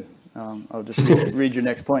 That's good. I'll just read your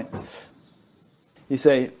next point. You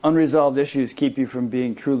say, unresolved issues keep you from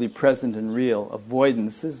being truly present and real.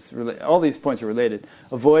 Avoidance is all these points are related.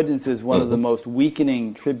 Avoidance is one of the most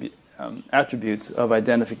weakening attributes of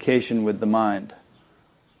identification with the mind.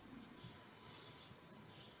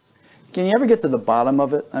 Can you ever get to the bottom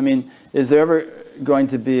of it? I mean, is there ever going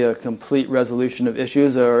to be a complete resolution of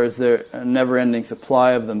issues, or is there a never-ending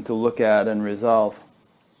supply of them to look at and resolve?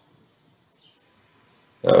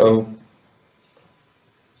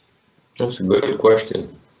 That's a good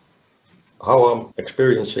question. How I'm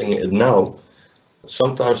experiencing it now,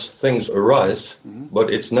 sometimes things arise,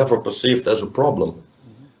 but it's never perceived as a problem.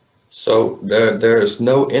 So there is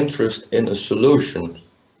no interest in a solution.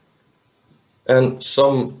 And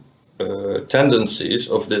some tendencies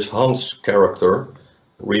of this Hans character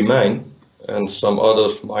remain, and some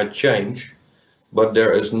others might change, but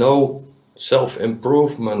there is no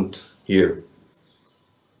self-improvement here.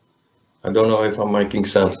 I don't know if I'm making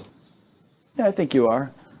sense. Yeah, I think you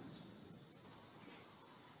are.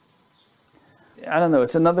 I don't know.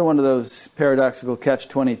 It's another one of those paradoxical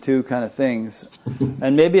catch-22 kind of things.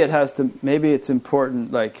 And maybe it's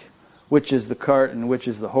important, like, which is the cart and which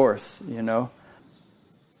is the horse,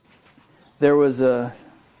 There was a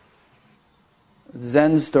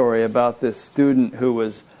Zen story about this student who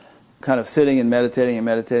was kind of sitting and meditating,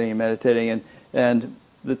 and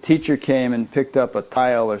the teacher came and picked up a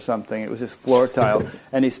tile or something. It was this floor tile,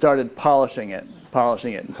 and he started polishing it.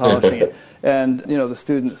 And, the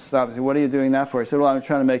student stopped and said, "What are you doing that for?" He said, "Well, I'm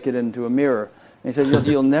trying to make it into a mirror." And he said,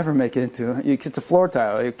 "You'll never make it it's a floor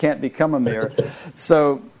tile. It can't become a mirror."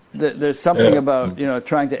 So there's something about,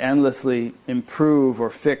 trying to endlessly improve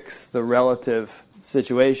or fix the relative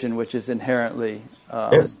situation, which is inherently,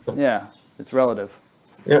 yes. Yeah, it's relative.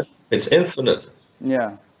 Yeah, it's infinite.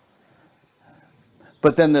 Yeah.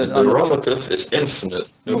 But then the relative is infinite,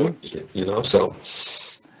 so.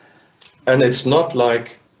 And it's not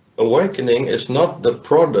like awakening is not the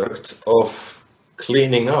product of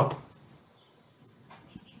cleaning up.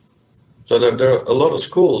 So there are a lot of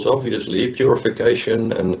schools, obviously,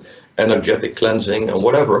 purification and energetic cleansing and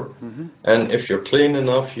whatever. Mm-hmm. And if you're clean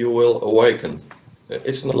enough, you will awaken.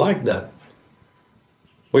 It's not like that.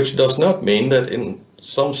 Which does not mean that in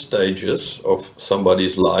some stages of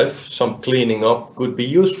somebody's life, some cleaning up could be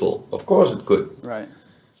useful. Of course it could. Right.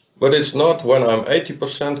 But it's not when I'm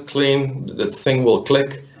 80% clean, the thing will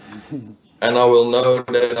click and I will know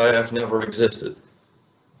that I have never existed.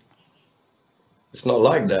 It's not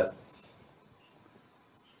like that.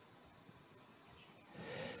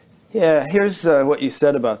 Yeah, here's what you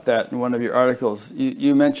said about that in one of your articles.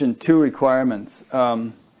 You mentioned two requirements.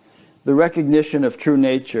 The recognition of true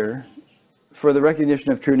nature. For the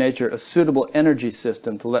recognition of true nature, a suitable energy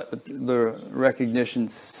system to let the recognition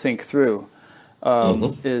sink through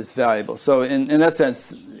is valuable. So in that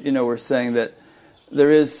sense, we're saying that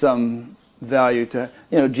there is some value to,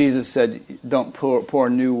 Jesus said, don't pour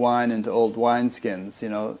new wine into old wineskins.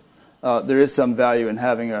 There is some value in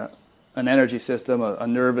having an energy system, a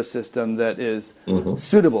nervous system that is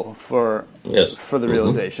suitable for the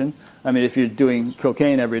realization. I mean, if you're doing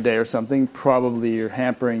cocaine every day or something, probably you're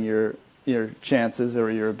hampering your chances or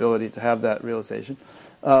your ability to have that realization.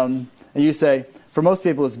 And you say, for most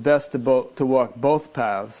people, it's best to walk both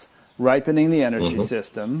paths, ripening the energy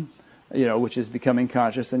system which is becoming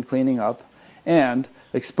conscious and cleaning up, and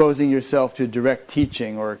exposing yourself to direct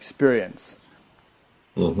teaching or experience.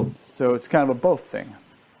 Mm-hmm. So it's kind of a both thing.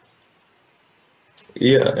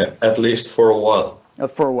 Yeah, at least for a while.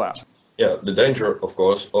 For a while. Yeah, the danger, of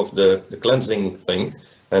course, of the cleansing thing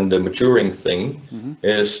and the maturing thing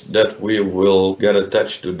is that we will get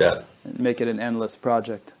attached to that. Make it an endless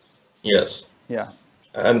project. Yes. Yeah.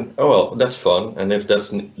 And that's fun. And if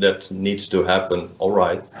that needs to happen, all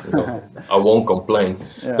right, I won't complain.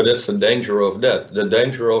 Yeah. But that's the danger of that. The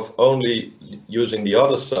danger of only using the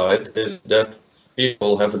other side is that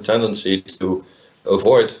people have a tendency to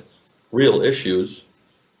avoid real issues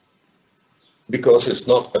because it's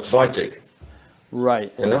not advitic.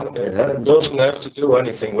 Right. It doesn't have to do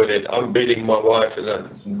anything with it. I'm beating my wife, and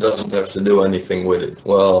that doesn't have to do anything with it.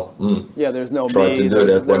 Well, yeah, there's no try me, to do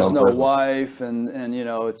that when there's I'm no present. wife, and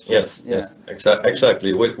it's just yes,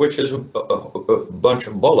 exactly. Which is a bunch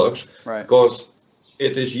of bollocks, right? Because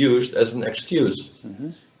it is used as an excuse,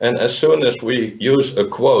 and as soon as we use a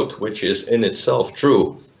quote which is in itself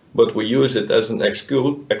true, but we use it as an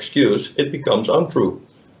excuse, it becomes untrue.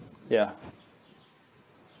 Yeah.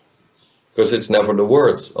 Because it's never the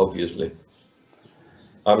words, obviously.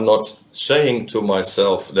 I'm not saying to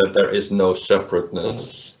myself that there is no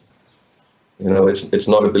separateness. It's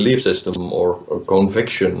not a belief system or a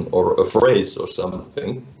conviction or a phrase or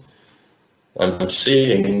something. I'm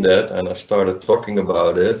seeing that, and I started talking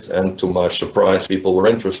about it, and to my surprise, people were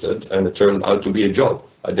interested, and it turned out to be a job.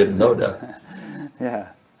 I didn't know that. Yeah.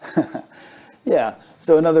 Yeah.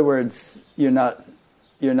 So in other words, you're not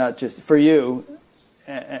just, for you,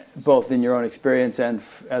 both in your own experience and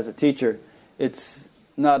as a teacher, it's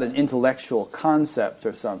not an intellectual concept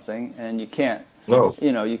or something, and you can't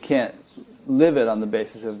live it on the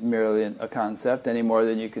basis of merely a concept any more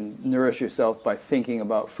than you can nourish yourself by thinking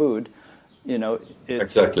about food.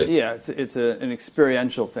 Exactly. Yeah, it's an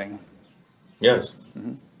experiential thing. Yes.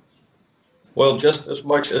 Mm-hmm. Well, just as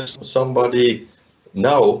much as somebody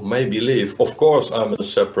now may believe, of course, I'm a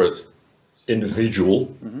separate individual.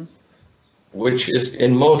 Mm-hmm. Which is,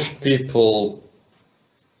 in most people,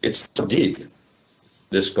 it's so deep,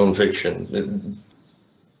 this conviction.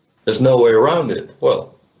 There's no way around it.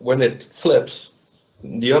 Well, when it flips,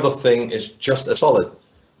 the other thing is just as solid.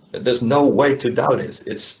 There's no way to doubt it.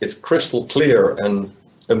 It's crystal clear and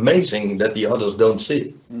amazing that the others don't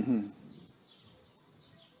see. Mm-hmm.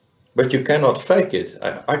 But you cannot fake it.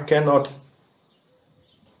 I cannot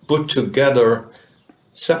put together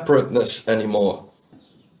separateness anymore.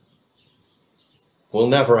 Will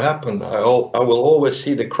never happen. I will always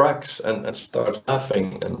see the cracks and start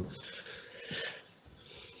laughing. And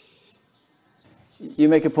you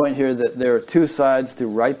make a point here that there are two sides to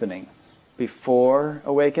ripening, before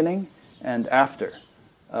awakening and after.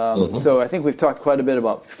 So I think we've talked quite a bit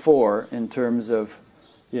about before in terms of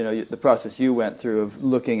the process you went through of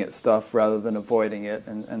looking at stuff rather than avoiding it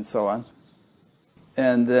and so on.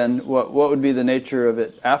 And then what would be the nature of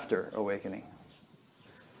it after awakening?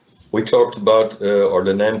 We talked about, or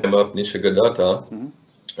the name came up, Nisargadatta,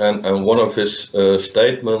 and one of his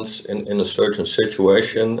statements in a certain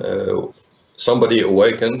situation, somebody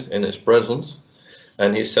awakened in his presence,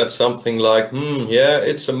 and he said something like, yeah,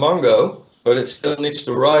 it's a mango, but it still needs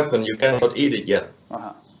to ripen, you cannot eat it yet.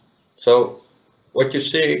 Uh-huh. So what you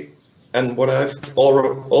see, and what I've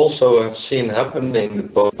also have seen happening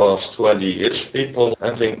the past 20 years, people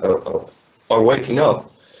are waking up,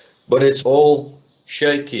 but it's all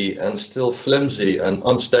shaky and still flimsy and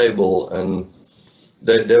unstable, and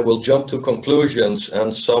they will jump to conclusions,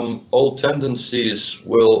 and some old tendencies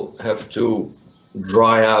will have to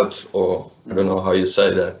dry out, or I don't know how you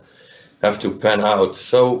say that, have to pan out.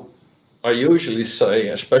 So I usually say,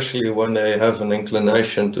 especially when they have an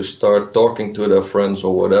inclination to start talking to their friends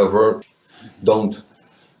or whatever, don't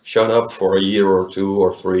shut up for a year or 2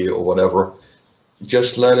 or 3 or whatever.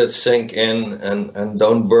 Just let it sink in and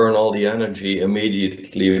don't burn all the energy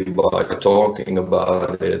immediately by talking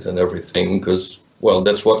about it and everything, because, well,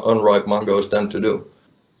 that's what unripe mangoes tend to do.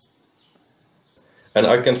 And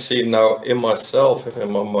I can see now in myself, if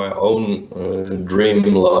I'm on my own dream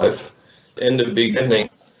life, in the beginning,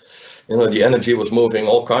 the energy was moving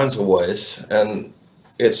all kinds of ways, and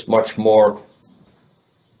it's much more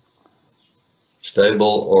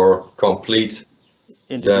stable or complete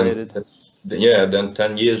integrated than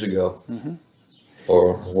 10 years ago,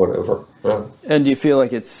 or whatever. Yeah. And do you feel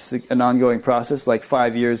like it's an ongoing process? Like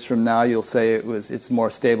 5 years from now, you'll say it's more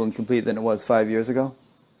stable and complete than it was 5 years ago?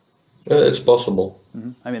 It's possible.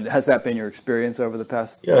 Mm-hmm. I mean, has that been your experience over the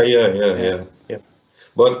past? Yeah.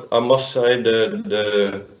 But I must say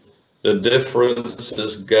the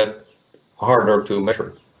differences get harder to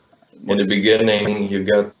measure. In the beginning, you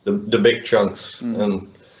get the big chunks,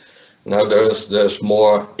 and now there's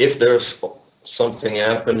more. If there's something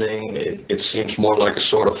happening, it seems more like a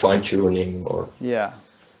sort of fine tuning, or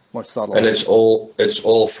more subtle. And it's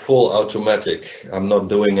all full automatic. I'm not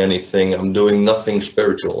doing anything. I'm doing nothing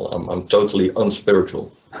spiritual. I'm totally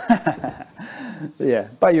unspiritual. Yeah,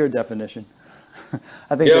 by your definition.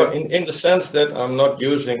 I think. Yeah, in the sense that I'm not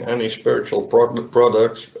using any spiritual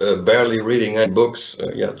products, barely reading any books,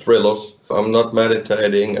 thrillers. I'm not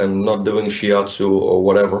meditating. I'm not doing shiatsu or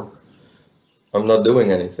whatever. I'm not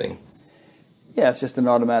doing anything. Yeah, it's just an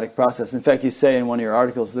automatic process. In fact, you say in one of your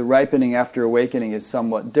articles, the ripening after awakening is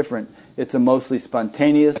somewhat different. It's a mostly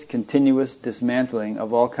spontaneous, continuous dismantling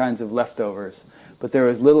of all kinds of leftovers. But there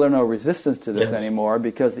is little or no resistance to this anymore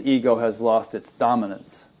because the ego has lost its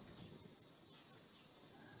dominance.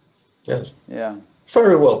 Yes. Yeah.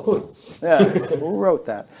 Very well put. Yeah. Who wrote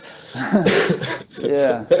that?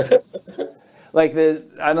 Yeah. Like,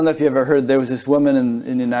 I don't know if you ever heard, there was this woman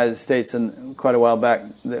in the United States and quite a while back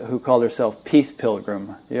who called herself Peace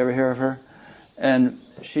Pilgrim. You ever hear of her? And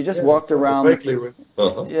she just walked around.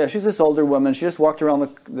 Yeah, she's this older woman. She just walked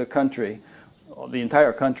around the country, the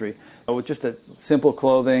entire country, with just a simple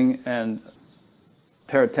clothing and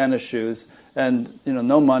a pair of tennis shoes, and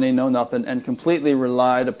no money, no nothing, and completely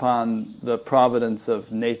relied upon the providence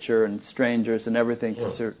of nature and strangers and everything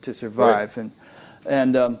to survive. Right.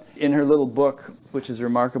 And in her little book, which is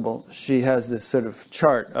remarkable, she has this sort of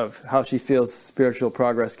chart of how she feels spiritual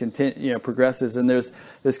progress progresses. And there's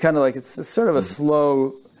kind of like, it's sort of a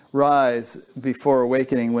slow rise before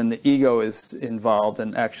awakening when the ego is involved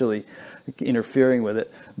and actually interfering with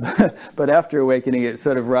it. But after awakening, it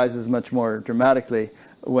sort of rises much more dramatically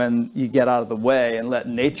when you get out of the way and let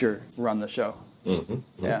nature run the show. Mm-hmm.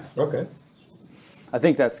 Mm-hmm. Yeah. Okay. I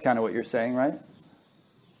think that's kind of what you're saying, right?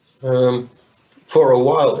 For a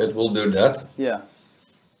while, it will do that. Yeah.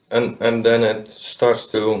 And then it starts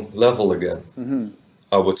to level again. Mm-hmm.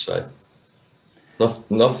 I would say.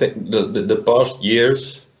 Nothing. The past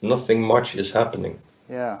years, nothing much is happening.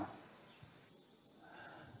 Yeah.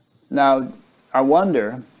 Now, I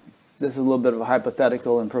wonder. This is a little bit of a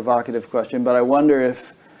hypothetical and provocative question, but I wonder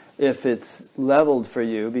if it's leveled for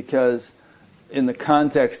you, because in the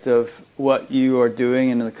context of what you are doing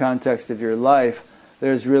and in the context of your life,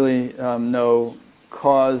 there's really no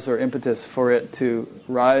cause or impetus for it to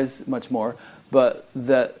rise much more, but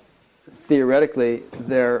that theoretically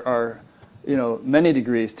there are, many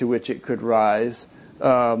degrees to which it could rise,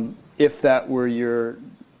 if that were your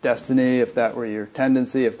destiny, if that were your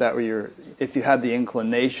tendency, if you had the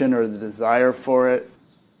inclination or the desire for it.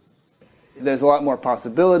 There's a lot more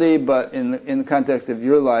possibility, but in the context of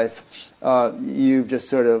your life, you've just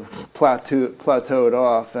sort of plateaued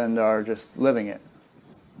off and are just living it.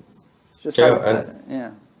 Just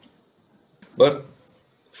But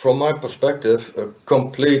from my perspective,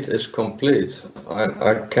 complete is complete.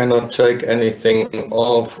 I cannot take anything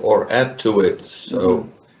off or add to it. So,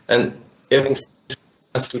 and if things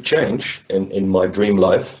have to change in my dream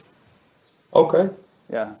life, okay.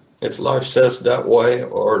 Yeah. If life says that way,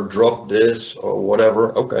 or drop this or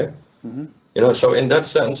whatever, okay. Mm-hmm. So in that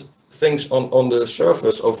sense, things on the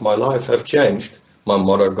surface of my life have changed. My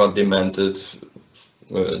mother got demented.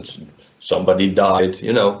 Somebody died,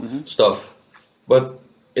 stuff. But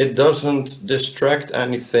it doesn't distract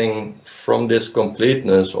anything from this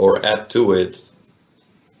completeness or add to it.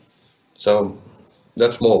 So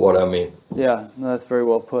that's more what I mean. Yeah, no, that's very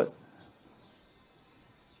well put.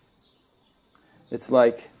 It's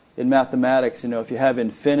like in mathematics, if you have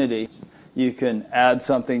infinity, you can add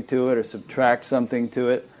something to it or subtract something to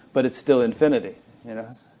it, but it's still infinity, It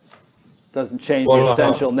doesn't change the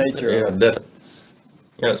essential nature.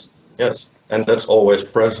 Yeah, Yes, and that's always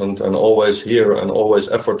present and always here and always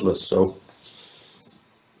effortless. So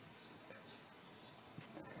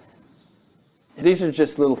these are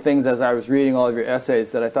just little things as I was reading all of your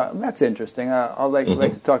essays that I thought, that's interesting. I'd like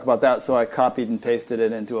to talk about that, so I copied and pasted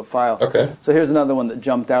it into a file. Okay. So here's another one that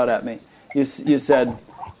jumped out at me. You said,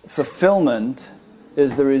 fulfillment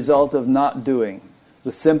is the result of not doing,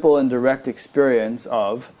 the simple and direct experience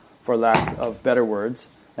of, for lack of better words,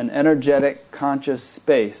 an energetic, conscious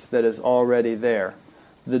space that is already there.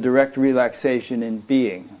 The direct relaxation in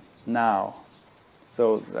being, now.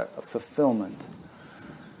 So, fulfillment.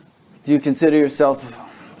 Do you consider yourself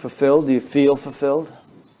fulfilled? Do you feel fulfilled?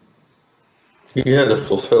 Yeah, the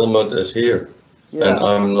fulfillment is here. Yeah. And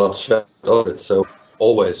I'm not sad of it, so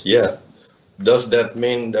always, yeah. Does that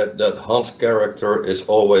mean that Hans' character is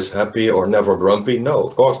always happy or never grumpy? No,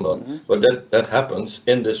 of course not. Mm-hmm. But that happens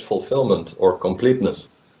in this fulfillment or completeness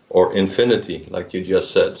or infinity, like you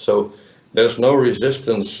just said. So there's no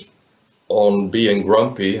resistance on being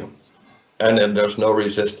grumpy, and then there's no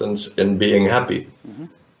resistance in being happy. Mm-hmm.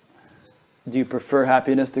 Do you prefer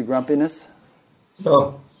happiness to grumpiness?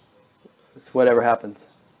 No. It's whatever happens.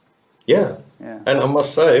 Yeah. Yeah. And I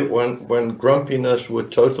must say, when grumpiness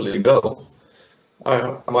would totally go,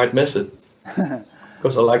 I might miss it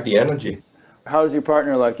because I like the energy. How does your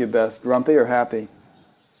partner like you best, grumpy or happy?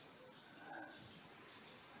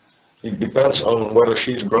 It depends on whether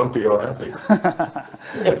she's grumpy or happy.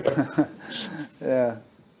 Yeah.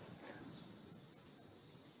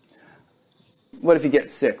 What if you get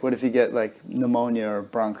sick? What if you get like pneumonia or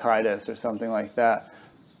bronchitis or something like that?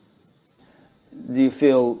 Do you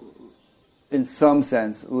feel, in some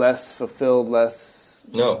sense, less fulfilled, less...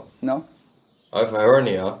 No. No? I have a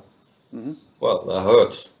hernia. Mm-hmm. Well, that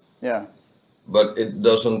hurts. Yeah. But it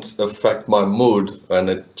doesn't affect my mood, and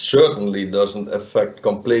it certainly doesn't affect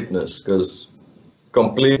completeness, because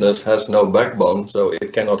completeness has no backbone, so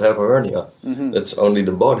it cannot have a hernia. Mm-hmm. It's only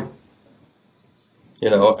the body. You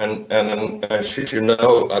know, and as you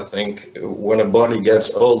know, I think when a body gets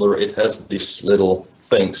older, it has these little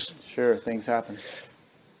things. Sure, things happen.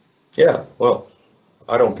 Yeah, well,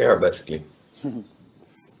 I don't care, basically.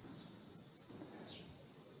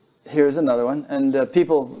 Here's another one. And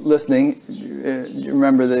people listening,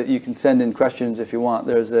 remember that you can send in questions if you want.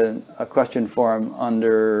 There's a question form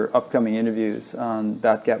under upcoming interviews on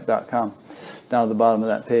batgap.com, down at the bottom of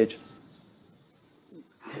that page.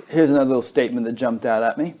 Here's another little statement that jumped out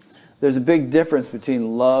at me. There's a big difference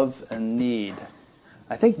between love and need.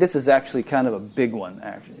 I think this is actually kind of a big one,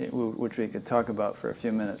 actually, which we could talk about for a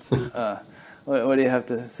few minutes. What do you have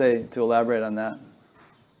to say to elaborate on that?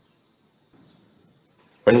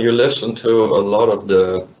 When you listen to a lot of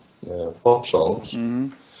the pop songs,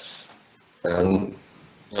 mm-hmm. and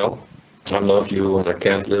you know, I love you and I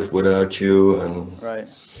can't live without you, and right.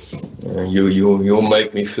 You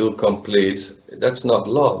make me feel complete. That's not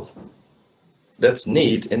love. That's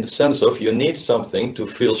need, in the sense of you need something to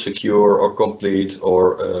feel secure or complete,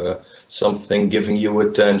 or something giving you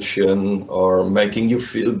attention or making you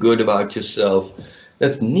feel good about yourself.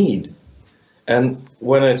 That's need. And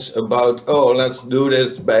when it's about, oh, let's do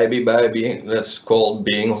this, baby, that's called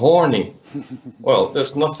being horny. Well,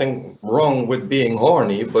 there's nothing wrong with being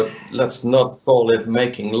horny, but let's not call it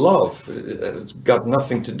making love. It's got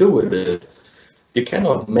nothing to do with it. You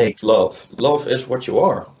cannot make love. Love is what you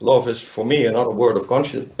are. Love is, for me, another word of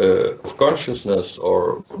consciousness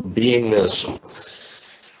or beingness.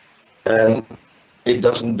 And it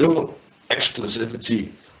doesn't do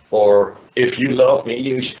exclusivity, or if you love me,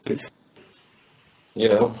 you should, you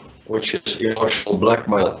know, which is emotional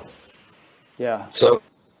blackmail. Yeah. So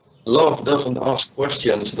love doesn't ask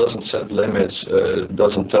questions, doesn't set limits,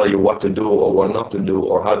 doesn't tell you what to do or what not to do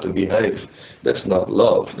or how to behave. That's not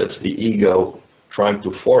love. That's the ego trying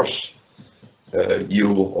to force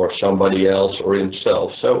you or somebody else or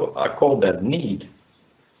himself. So I call that need.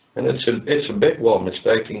 And it's a big one,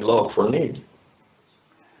 mistaking love for need.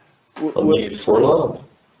 A need for love.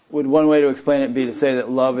 Would one way to explain it be to say that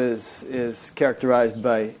love is characterized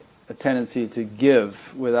by a tendency to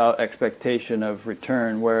give without expectation of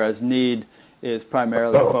return, whereas need is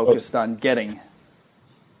primarily focused on getting?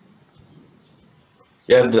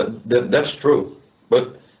 Yeah, that's true.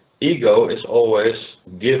 But ego is always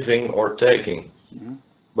giving or taking. Mm-hmm.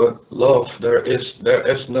 But love, there is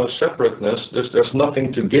no separateness. There's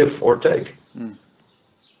nothing to give or take.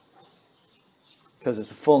 Because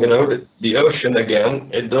it's a fullness. You know, the ocean again,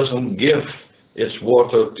 it doesn't give its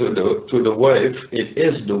water to the wave. It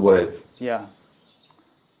is the wave. Yeah.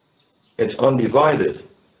 It's undivided.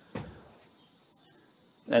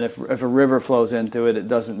 And if a river flows into it, it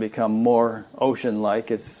doesn't become more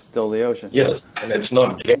ocean-like. It's still the ocean. Yes, and it's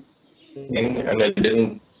not getting, and it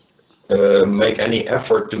didn't make any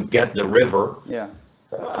effort to get the river. Yeah.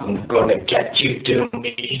 I'm gonna get you to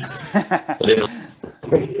me.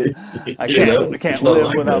 I can't live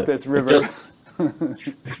like without this river.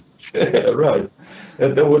 Right.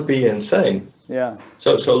 That would be insane. Yeah.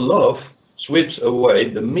 So love sweeps away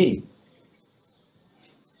the me.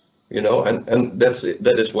 You know, and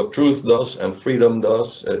that is what truth does and freedom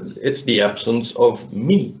does. It's the absence of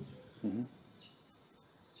me. Mm-hmm.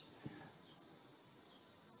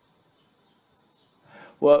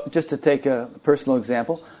 Well, just to take a personal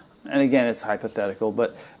example, and again, it's hypothetical,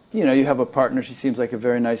 but you know, you have a partner. She seems like a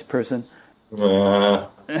very nice person.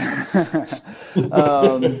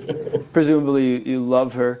 Presumably, you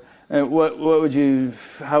love her. And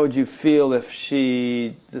how would you feel if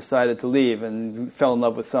she decided to leave and fell in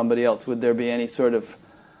love with somebody else? Would there be any sort of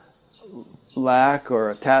lack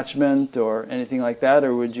or attachment or anything like that,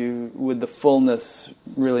 or would the fullness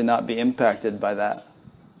really not be impacted by that?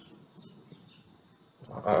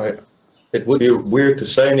 it would be weird to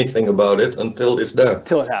say anything about it until it's there.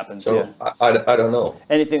 Till it happens, So yeah. I don't know.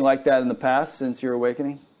 Anything like that in the past since your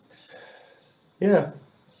awakening? Yeah,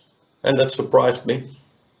 and that surprised me.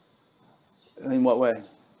 In what way?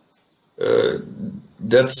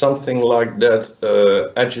 That something like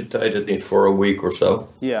that agitated me for a week or so.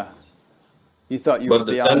 Yeah. You thought you But were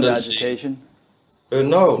the beyond tendency- agitation?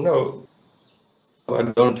 No. I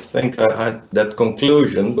don't think I had that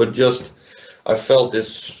conclusion, but just I felt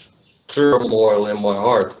this turmoil in my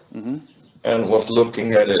heart and was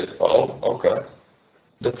looking at it. Oh, okay.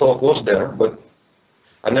 The thought was there, but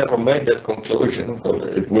I never made that conclusion.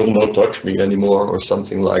 It will not touch me anymore or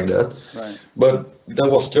something like that. Right. But there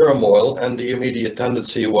was turmoil, and the immediate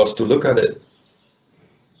tendency was to look at it.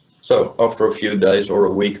 So after a few days or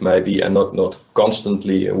a week maybe, and not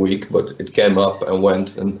constantly a week, but it came up and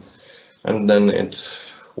went, and then it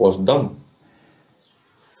was done.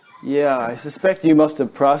 Yeah, I suspect you must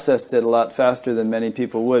have processed it a lot faster than many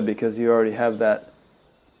people would, because you already have that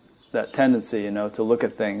tendency, to look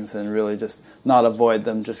at things and really just not avoid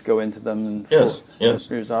them, just go into them and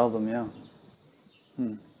Yes. resolve them. Yeah.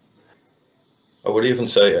 I would even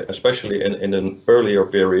say, especially in an earlier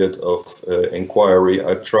period of inquiry,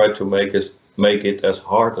 I tried to make it as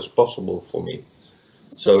hard as possible for me.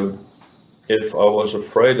 So if I was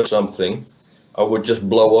afraid of something, I would just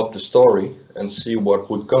blow up the story and see what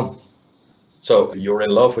would come. So you're in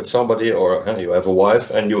love with somebody, or you have a wife,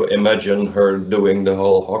 and you imagine her doing the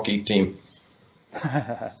whole hockey team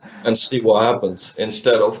and see what happens,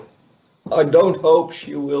 instead of, I don't hope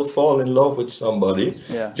she will fall in love with somebody.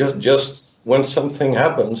 Yeah. Just when something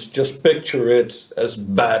happens, just picture it as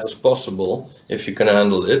bad as possible, if you can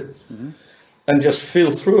handle it, and just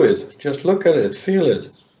feel through it. Just look at it, feel it.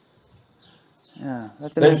 Yeah,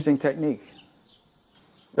 that's an interesting technique.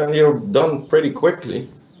 Then you're done pretty quickly.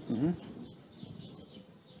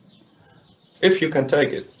 If you can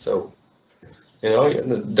take it. So,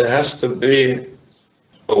 there has to be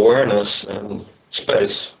awareness and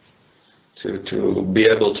space to be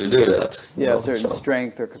able to do that. Yeah, certain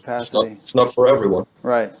strength or capacity. It's not for everyone.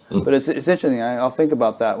 Right. But it's interesting. I'll think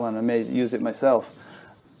about that one. I may use it myself.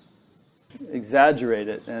 Exaggerate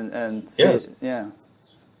it and see Yes. it. Yeah.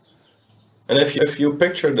 And if you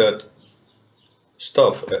picture that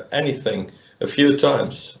stuff, anything, a few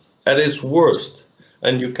times at its worst,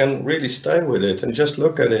 and you can really stay with it and just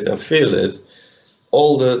look at it and feel it,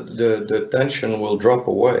 all the tension will drop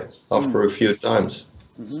away after a few times.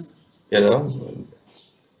 And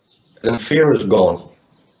fear is gone.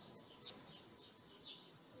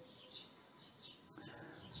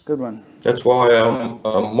 Good one. That's why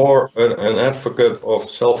I'm more an advocate of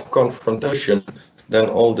self-confrontation than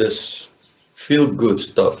all this feel-good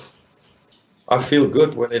stuff. I feel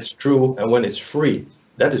good when it's true and when it's free.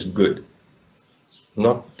 That is good.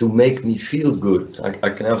 Not to make me feel good. I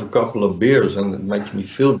can have a couple of beers and it makes me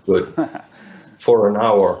feel good for an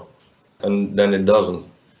hour, and then it doesn't.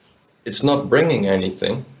 It's not bringing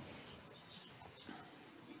anything.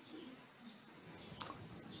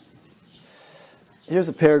 Here's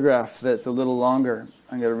a paragraph that's a little longer.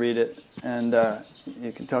 I'm going to read it, and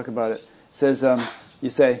you can talk about it. It says, you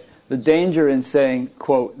say, the danger in saying,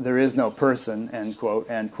 quote, there is no person, end quote,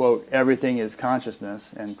 and, quote, everything is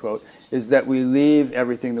consciousness, end quote, is that we leave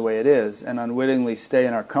everything the way it is and unwittingly stay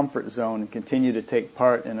in our comfort zone and continue to take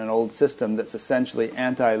part in an old system that's essentially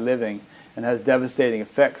anti-living and has devastating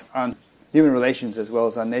effects on human relations as well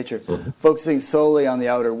as on nature. Focusing solely on the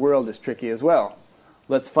outer world is tricky as well.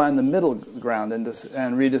 Let's find the middle ground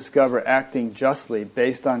and rediscover acting justly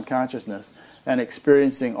based on consciousness and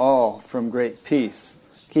experiencing all from great peace,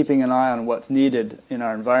 keeping an eye on what's needed in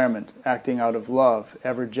our environment, acting out of love,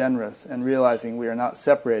 ever generous, and realizing we are not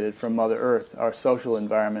separated from Mother Earth, our social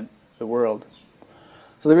environment, the world.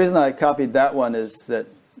 So the reason I copied that one is that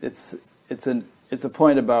it's a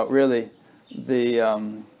point about really the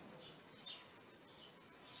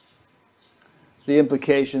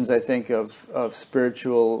implications, I think, of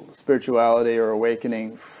spirituality or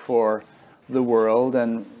awakening for the world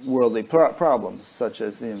and worldly problems, such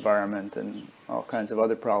as the environment and all kinds of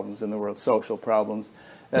other problems in the world, social problems.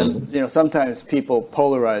 And sometimes people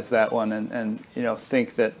polarize that one and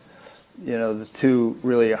think that the two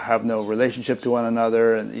really have no relationship to one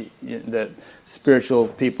another, and that spiritual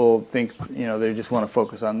people think they just want to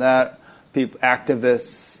focus on that.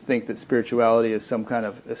 Activists think that spirituality is some kind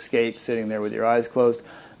of escape, sitting there with your eyes closed.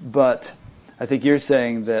 But I think you're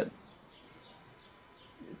saying that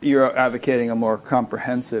you're advocating a more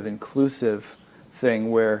comprehensive, inclusive thing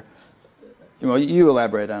where, you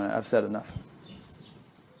elaborate on it. I've said enough.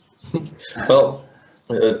 Well,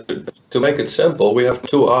 to make it simple, we have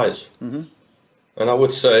two eyes. And I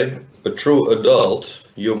would say a true adult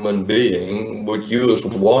human being would use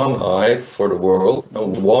one eye for the world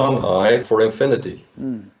and one eye for infinity.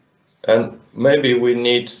 And maybe we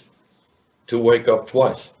need to wake up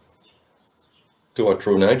twice to our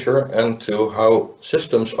true nature and to how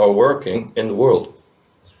systems are working in the world.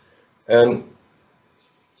 And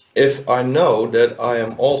if I know that I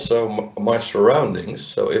am also my surroundings,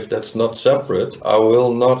 so if that's not separate, I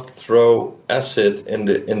will not throw acid in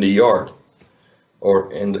the yard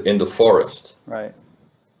or in the forest. Right.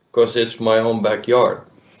 Because it's my own backyard,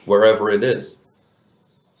 wherever it is.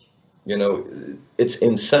 You know, it's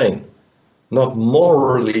insane. Not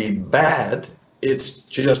morally bad, it's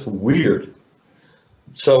just weird.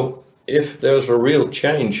 So if there's a real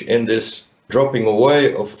change in this dropping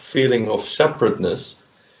away of feeling of separateness,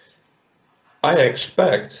 I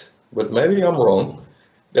expect, but maybe I'm wrong,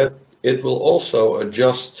 that it will also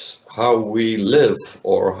adjust how we live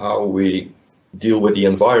or how we deal with the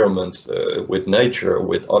environment, with nature,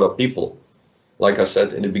 with other people. Like I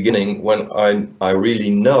said in the beginning, when I really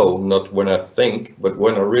know, not when I think, but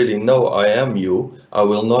when I really know I am you, I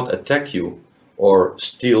will not attack you or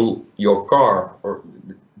steal your car. Or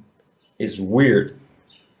it's weird,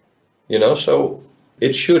 you know. So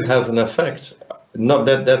it should have an effect. Not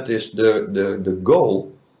that that is the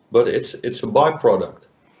goal, but it's a byproduct.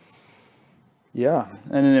 Yeah,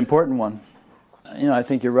 and an important one. You know, I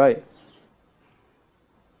think you're right.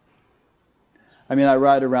 I mean, I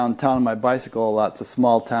ride around town on my bicycle a lot. It's a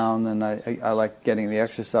small town, and I like getting the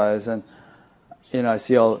exercise. And, you know, I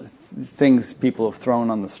see all things people have thrown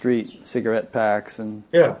on the street, cigarette packs and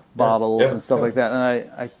bottles and stuff like that.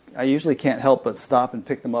 And I usually can't help but stop and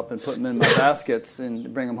pick them up and put them in my baskets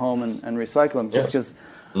and bring them home and recycle them. Just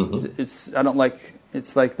because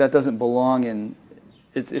it's like that doesn't belong in,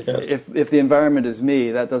 if the environment is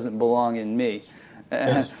me, that doesn't belong in me.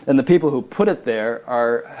 And the people who put it there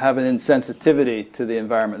have an insensitivity to the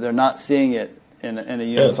environment. They're not seeing it in a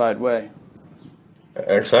unified way.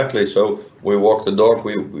 Exactly. So we walk the dog.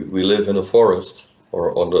 We live in a forest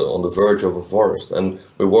or on the verge of a forest, and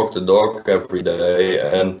we walk the dog every day,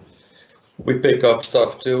 and we pick up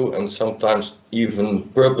stuff too, and sometimes even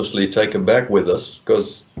purposely take a bag with us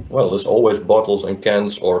because, well, there's always bottles and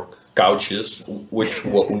cans or couches which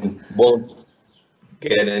won't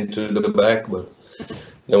get into the bag, but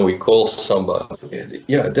then we call somebody.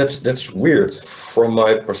 Yeah, that's weird from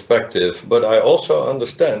my perspective, but I also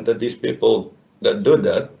understand that these people that do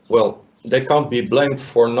that, well, they can't be blamed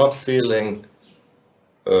for not feeling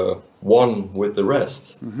one with the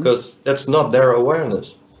rest, because that's not their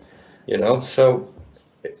awareness, you know. So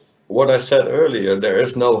what I said earlier, there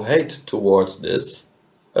is no hate towards this,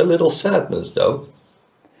 a little sadness though.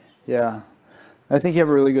 Yeah, I think you have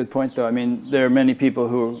a really good point, though. I mean, there are many people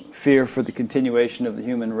who fear for the continuation of the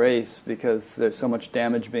human race because there's so much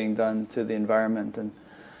damage being done to the environment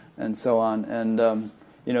and so on. And,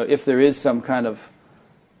 you know, if there is some kind of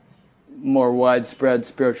more widespread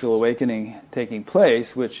spiritual awakening taking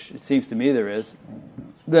place, which it seems to me there is,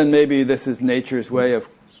 then maybe this is nature's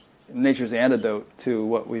antidote to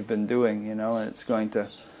what we've been doing, you know, and it's going to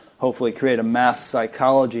hopefully create a mass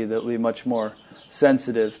psychology that will be much more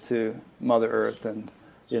sensitive to Mother Earth and,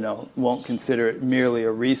 you know, won't consider it merely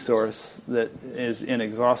a resource that is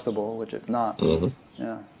inexhaustible, which it's not.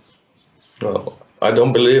 Yeah. Well, I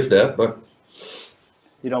don't believe that, but...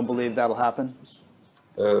 You don't believe that'll happen?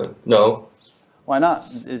 No. Why not?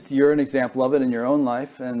 You're an example of it in your own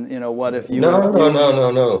life, and, you know, what if you...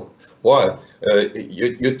 No. Why?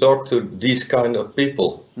 You talk to these kind of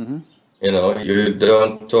people. You know, you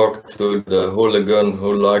don't talk to the hooligan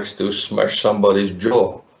who likes to smash somebody's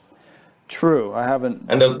jaw. True, I haven't...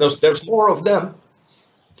 And there's more of them.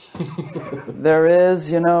 There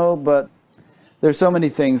is, you know, but there's so many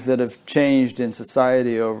things that have changed in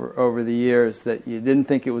society over the years that you didn't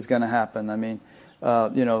think it was going to happen. I mean,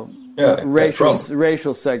 you know,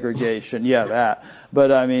 racial segregation, that.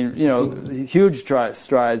 But I mean, you know, huge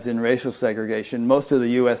strides in racial segregation. Most of the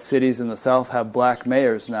U.S. cities in the South have black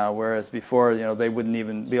mayors now, whereas before, you know, they wouldn't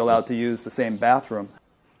even be allowed to use the same bathroom.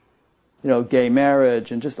 You know, gay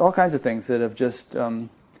marriage and just all kinds of things that have just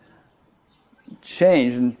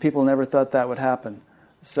changed, and people never thought that would happen.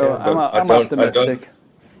 So I'm optimistic.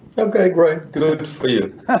 Okay, great, good for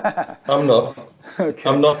you. I'm not. Okay.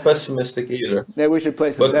 I'm not pessimistic either. Maybe we should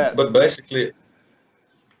place a bet. But basically,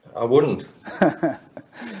 I wouldn't.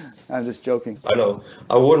 I'm just joking. I know.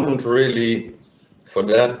 I wouldn't really, for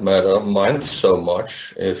that matter, mind so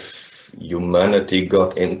much if humanity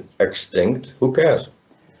got extinct. Who cares?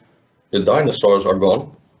 The dinosaurs are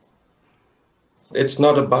gone. It's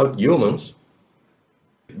not about humans.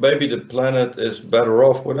 Maybe the planet is better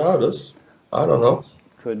off without us. I don't know.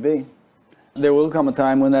 Could be. There will come a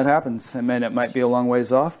time when that happens. I mean, it might be a long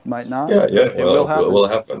ways off, might not. Yeah, It will happen. It will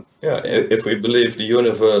happen. Yeah, if we believe the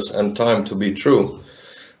universe and time to be true,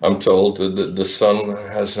 I'm told that the sun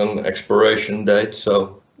has an expiration date,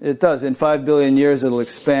 so... It does. In 5 billion years, it'll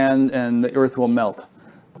expand and the Earth will melt.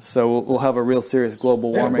 So we'll have a real serious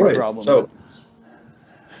global warming problem. So,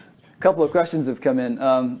 a couple of questions have come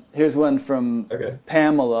in. Here's one from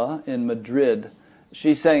Pamela in Madrid.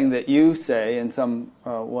 She's saying that you say in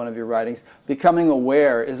one of your writings, becoming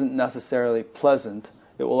aware isn't necessarily pleasant.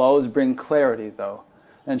 It will always bring clarity, though.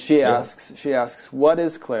 And she asks, what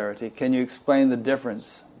is clarity? Can you explain the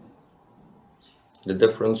difference? The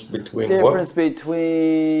difference between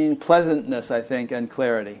between pleasantness, I think, and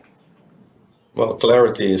clarity. Well,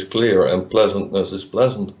 clarity is clear and pleasantness is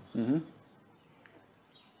pleasant. Mm-hmm.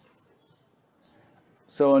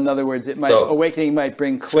 So, in other words, awakening might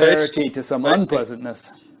bring clarity to some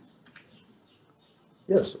unpleasantness.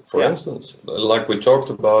 Yes, for instance, like we talked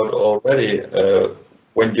about already,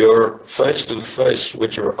 when you're face to face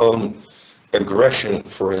with your own aggression,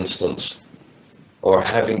 for instance, or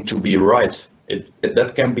having to be right,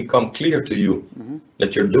 that can become clear to you,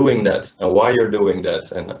 that you're doing that and why you're doing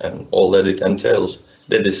that and all that it entails.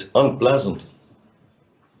 That is unpleasant.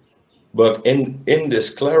 But in this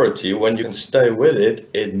clarity, when you can stay with it,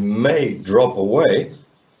 it may drop away,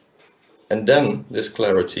 and then this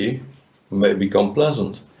clarity may become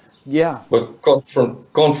pleasant. Yeah. But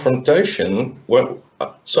confrontation, well,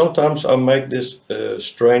 sometimes I make this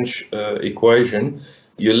strange equation.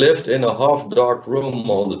 You lived in a half-dark room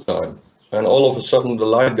all the time, and all of a sudden the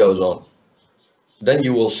light goes on. Then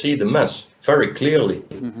you will see the mess very clearly.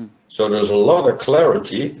 Mm-hmm. So there's a lot of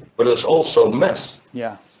clarity, but there's also mess.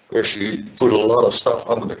 Yeah. Because you put a lot of stuff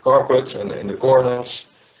under the carpets and in the corners,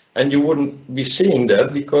 and you wouldn't be seeing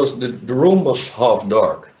that because the room was half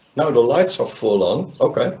dark. Now the lights are full on,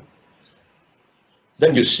 okay.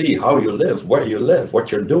 Then you see how you live, where you live,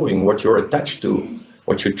 what you're doing, what you're attached to,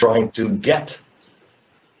 what you're trying to get.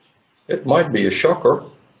 It might be a shocker.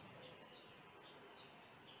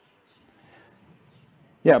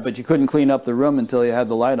 Yeah, but you couldn't clean up the room until you had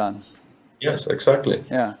the light on. Yes, exactly.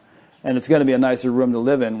 Yeah. And it's going to be a nicer room to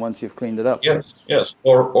live in once you've cleaned it up. Yes.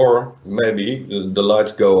 Or maybe the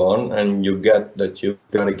lights go on and you get that you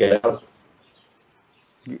got to get out.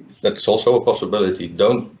 That's also a possibility.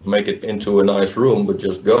 Don't make it into a nice room, but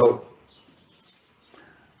just go.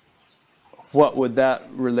 What would that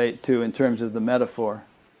relate to in terms of the metaphor?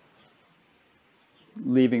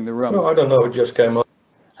 Leaving the room. No, I don't know. It just came up.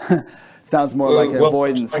 Sounds more like an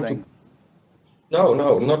avoidance thing. No,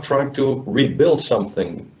 not trying to rebuild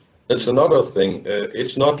something. That's another thing.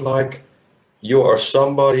 It's not like you are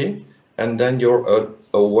somebody and then you're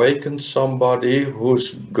awakened somebody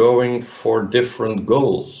who's going for different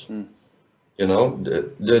goals. Mm. You know,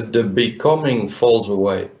 the becoming falls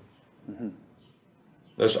away. Mm-hmm.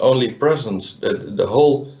 There's only presence. The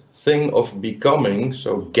whole thing of becoming,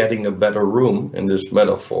 so getting a better room in this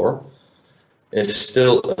metaphor, is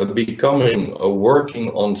still a becoming, a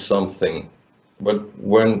working on something. But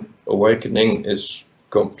when awakening is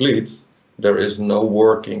complete, there is no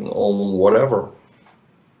working on whatever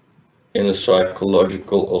in a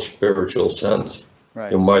psychological or spiritual sense.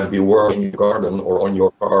 Right. You might be working in your garden or on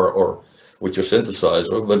your car or with your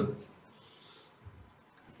synthesizer, but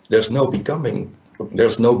there's no becoming.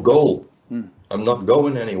 There's no goal. I'm not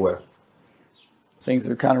going anywhere. Things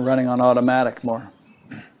are kind of running on automatic more.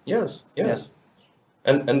 Yes. Yeah.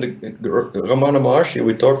 And the Ramana Maharshi,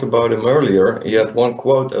 we talked about him earlier, he had one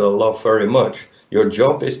quote that I love very much. Your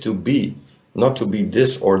job is to be, not to be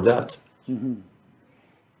this or that. Mm-hmm.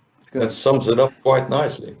 That sums it up quite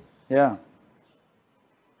nicely. Yeah.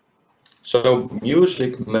 So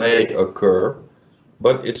music may occur,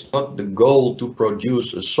 but it's not the goal to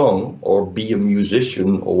produce a song or be a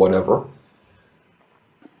musician or whatever.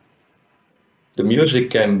 The music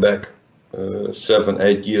came back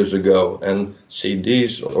 7-8 years ago, and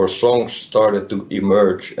CDs or songs started to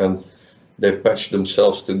emerge, and they patched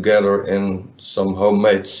themselves together in some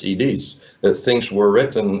homemade CDs. That things were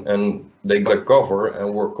written and they got a cover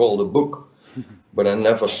and were called a book, but I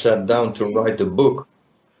never sat down to write a book.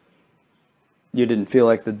 You didn't feel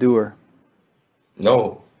like the doer?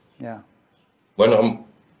 No. Yeah. When I'm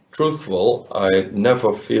truthful, I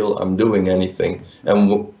never feel I'm doing anything,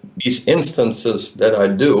 and these instances that I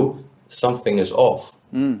do, something is off.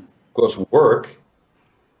 Because work,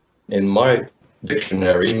 in my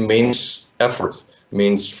dictionary, means effort,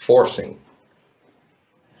 means forcing.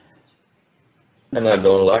 And I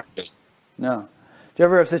don't like it. No. Do you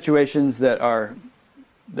ever have situations that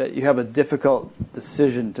you have a difficult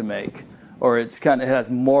decision to make, or it has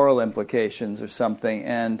moral implications or something,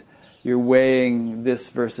 and you're weighing this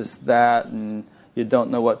versus that, and you don't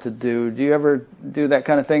know what to do. Do you ever do that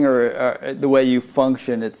kind of thing, or the way you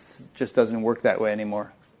function, it just doesn't work that way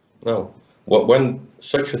anymore? No. When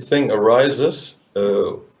such a thing arises,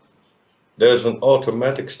 there's an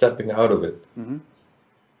automatic stepping out of it.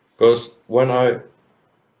 Because when I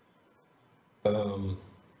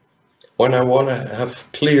want to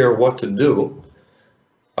have clear what to do,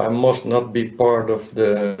 I must not be part of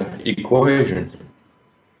the equation.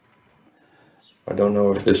 I don't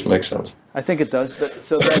know if this makes sense. I think it does. But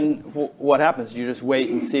so then what happens? You just wait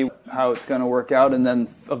and see how it's going to work out, and then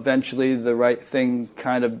eventually the right thing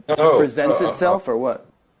kind of presents itself, or what?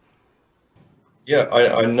 Yeah,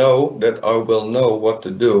 I know that I will know what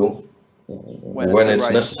to do when it's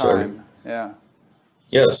right necessary. Time. Yeah.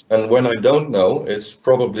 Yes, and when I don't know, it's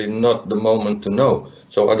probably not the moment to know,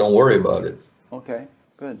 so I don't worry about it. Okay,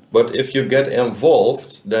 good. But if you get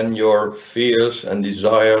involved, then your fears and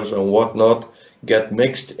desires and whatnot get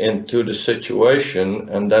mixed into the situation,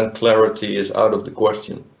 and then clarity is out of the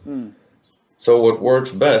question. So what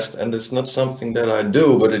works best, and it's not something that I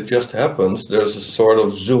do, but it just happens, there's a sort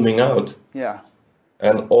of zooming out. Yeah.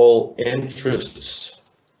 And all interests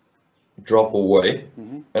drop away,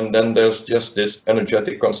 and then there's just this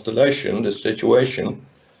energetic constellation, this situation,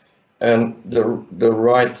 and the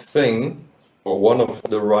right thing, or one of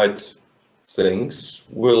the right things,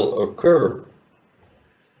 will occur.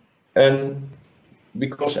 And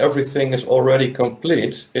because everything is already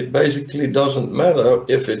complete, it basically doesn't matter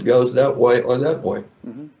if it goes that way or that way.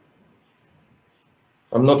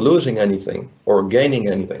 I'm not losing anything or gaining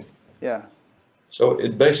anything. Yeah. So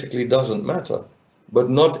it basically doesn't matter, but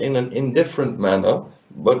not in an indifferent manner,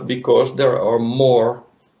 but because there are more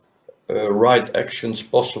right actions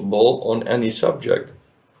possible on any subject.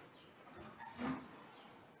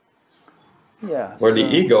 Yeah. Where the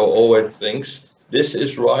ego always thinks this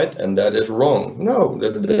is right and that is wrong. No,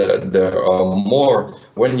 there are more.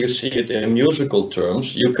 When you see it in musical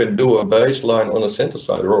terms, you can do a bass line on a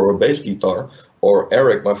synthesizer or a bass guitar, or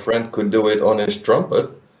Eric, my friend, could do it on his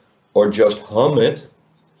trumpet, or just hum it.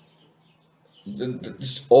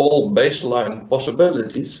 It's all baseline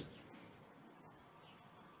possibilities.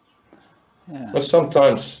 Yeah. But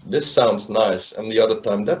sometimes this sounds nice, and the other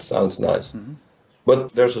time that sounds nice.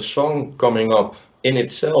 But there's a song coming up in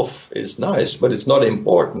itself is nice, but it's not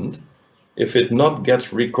important. If it not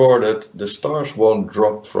gets recorded, the stars won't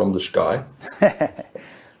drop from the sky.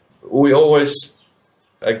 We always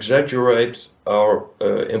exaggerate our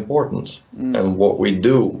importance, and what we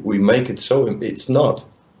do, we make it so it's not.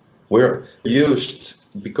 We're used,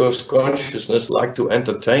 because consciousness like to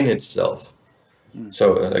entertain itself.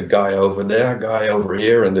 So a guy over there, a guy over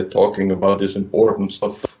here, and they're talking about this important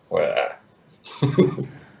stuff.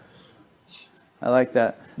 I like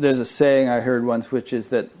that. There's a saying I heard once, which is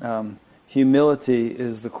that humility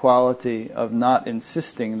is the quality of not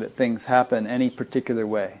insisting that things happen any particular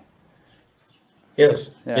way. Yes,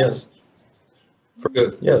 yes. For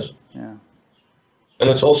good, yes. Yeah. And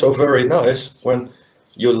it's also very nice when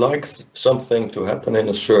you like something to happen in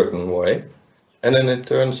a certain way, and then it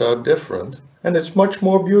turns out different, and it's much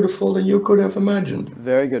more beautiful than you could have imagined.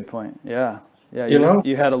 Very good point. Yeah. Yeah. You know?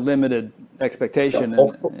 You had a limited expectation.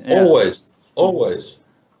 Always.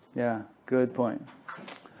 Yeah, good point.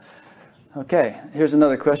 Okay, here's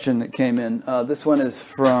another question that came in. This one is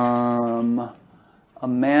from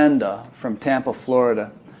Amanda from Tampa,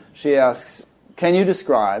 Florida. She asks, can you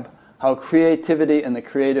describe how creativity and the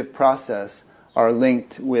creative process are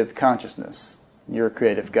linked with consciousness? You're a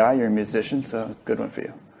creative guy, you're a musician, so it's a good one for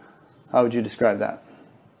you. How would you describe that?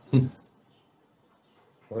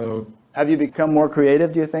 Have you become more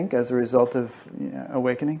creative, do you think, as a result of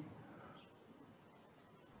awakening?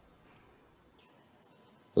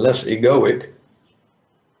 Less egoic.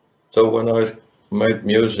 So when I made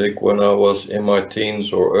music when I was in my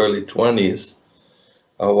teens or early 20s,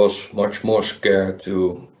 I was much more scared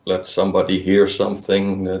to let somebody hear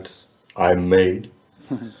something that I made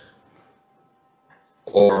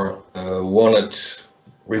or wanted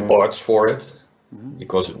rewards for it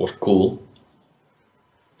because it was cool.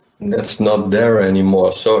 That's not there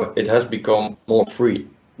anymore, so it has become more free.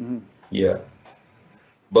 Yeah.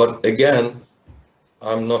 But again,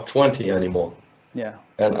 I'm not 20 anymore. Yeah.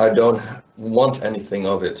 And I don't want anything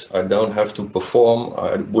of it. I don't have to perform.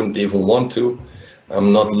 I wouldn't even want to.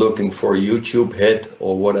 I'm not looking for a YouTube hit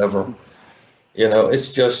or whatever. You know, it's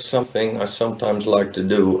just something I sometimes like to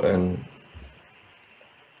do. And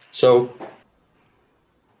so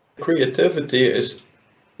creativity is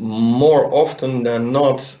more often than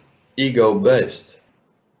not ego-based.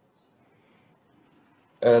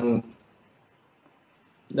 And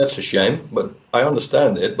that's a shame, but I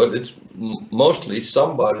understand it. But it's mostly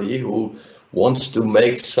somebody who wants to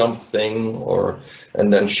make something or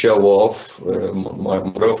and then show off. My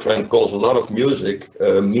girlfriend calls a lot of music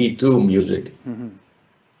 "Me Too" music.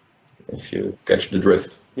 If you catch the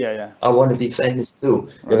drift. Yeah, yeah. I want to be famous too.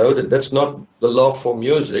 You know, that's not the love for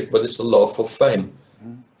music, but it's the love for fame,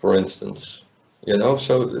 for instance. You know,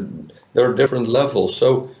 so there are different levels.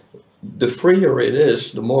 So the freer it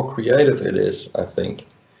is, the more creative it is, I think.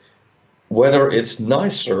 Whether it's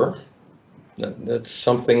nicer, that's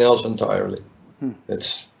something else entirely.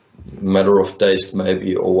 It's a matter of taste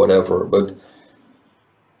maybe or whatever. But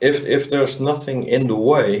if there's nothing in the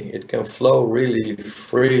way, it can flow really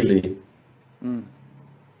freely.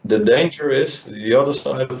 The danger is, the other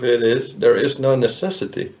side of it is, there is no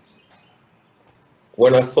necessity.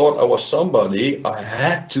 When I thought I was somebody, I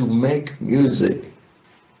had to make music.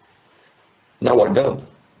 Now I don't.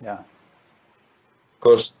 Yeah.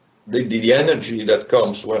 Because the energy that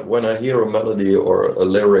comes when I hear a melody or a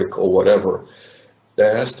lyric or whatever,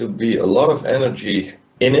 there has to be a lot of energy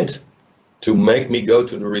in it to make me go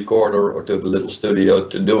to the recorder or to the little studio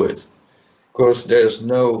to do it. Because there's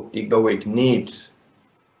no egoic need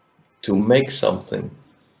to make something.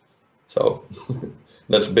 So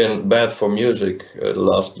that's been bad for music the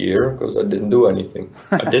last year because I didn't do anything.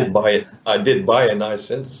 I did buy a nice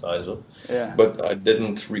synthesizer, but I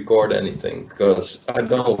didn't record anything because I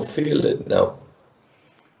don't feel it now.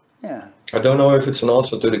 Yeah. I don't know if it's an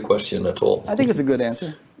answer to the question at all. I think it's a good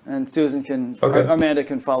answer. And Susan can, Amanda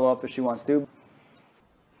can follow up if she wants to.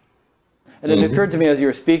 And it occurred to me as you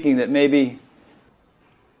were speaking that maybe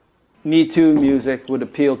Me Too music would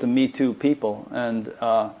appeal to Me Too people, and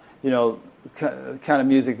kind of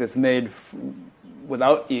music that's made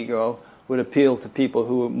without ego would appeal to people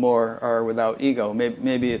who more are without ego.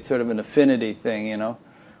 Maybe it's sort of an affinity thing, you know,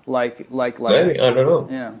 like. Maybe, I don't know.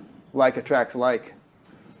 Yeah, like attracts like.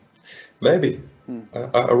 Maybe.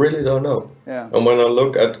 I really don't know. Yeah. And when I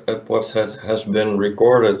look at what has been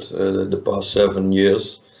recorded the past 7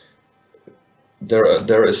 years,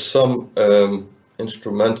 there is some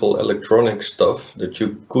instrumental electronic stuff that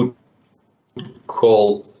you could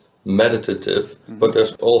call meditative, but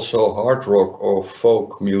there's also hard rock or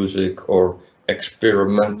folk music or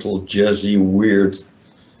experimental jazzy weird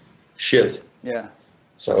shit. Yeah.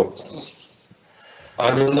 So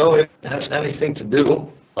I don't know if it has anything to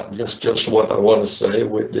do. Just what I want to say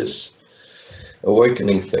with this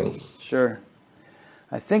awakening thing. Sure.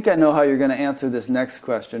 I think I know how you're going to answer this next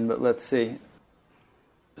question, but let's see.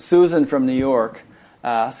 Susan from New York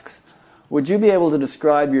asks, would you be able to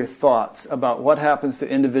describe your thoughts about what happens to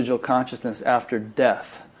individual consciousness after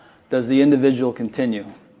death? Does the individual continue?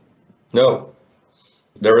 No.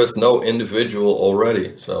 There is no individual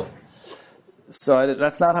already, so... So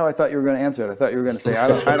that's not how I thought you were going to answer it. I thought you were going to say,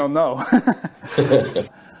 I don't know.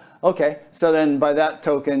 Okay, so then by that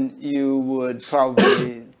token, you would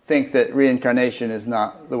probably think that reincarnation is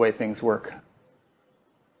not the way things work.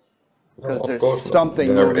 Because there's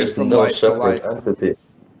something moving from life to life. Entity.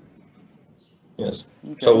 Yes.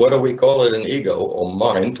 Okay. So whether we call it an ego or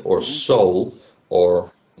mind or soul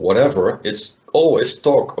or whatever, it's always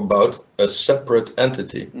talk about a separate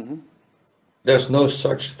entity. There's no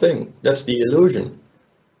such thing. That's the illusion.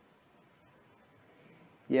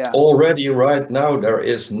 Yeah. Already right now there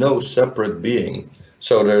is no separate being.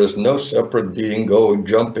 So there is no separate being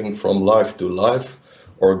jumping from life to life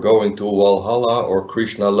or going to Valhalla or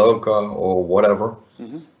Krishna Loka or whatever.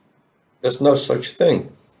 There's no such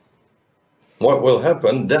thing. What will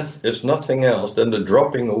happen, death is nothing else than the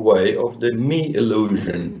dropping away of the me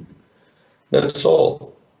illusion. That's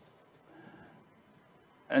all.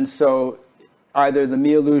 And so either the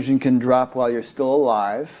me illusion can drop while you're still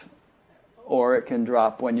alive, or it can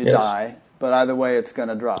drop when you die, but either way it's going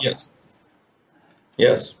to drop. Yes.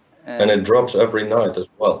 And it drops every night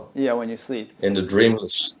as well. Yeah, when you sleep. In the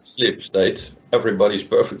dreamless sleep state, everybody's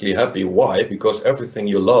perfectly happy. Why? Because everything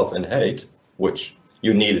you love and hate, which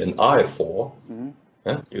you need an eye for,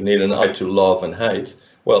 you need an eye to love and hate,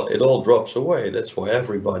 well, it all drops away. That's why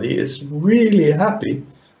everybody is really happy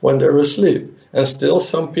when they're asleep. And still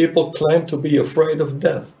some people claim to be afraid of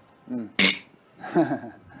death.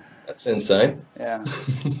 That's insane. Yeah.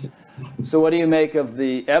 So what do you make of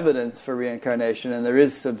the evidence for reincarnation? And there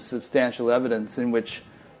is some substantial evidence in which,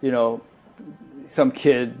 you know, some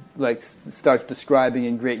kid starts describing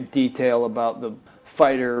in great detail about the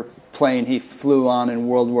fighter plane he flew on in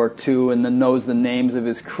World War II, and then knows the names of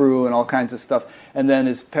his crew and all kinds of stuff. And then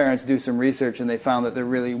his parents do some research, and they found that there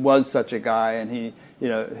really was such a guy, and he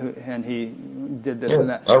did this and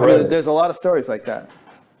that. There's a lot of stories like that.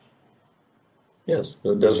 Yes,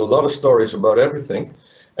 there's a lot of stories about everything.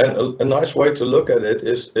 And a nice way to look at it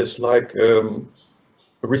is like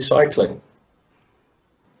recycling.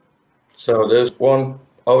 So there's one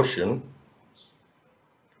ocean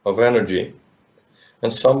of energy,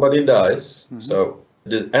 and somebody dies. So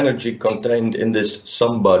the energy contained in this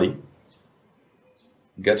somebody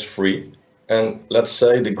gets free. And let's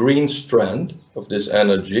say the green strand of this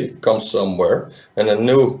energy comes somewhere, and a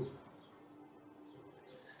new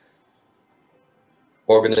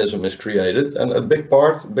organism is created, and a big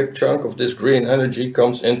chunk of this green energy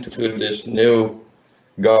comes into this new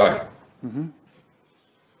guy.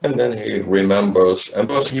 And then he remembers, and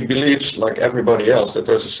because he believes, like everybody else, that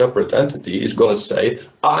there's a separate entity, he's going to say,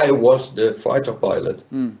 I was the fighter pilot.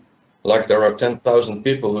 Like there are 10,000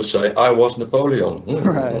 people who say, I was Napoleon.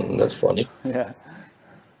 Right. That's funny. Yeah.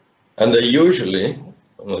 And they usually,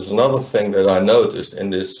 and there's another thing that I noticed in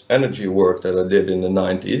this energy work that I did in the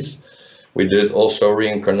 90s, we did also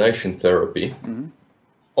reincarnation therapy.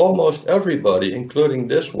 Almost everybody, including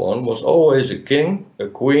this one, was always a king, a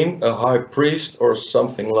queen, a high priest, or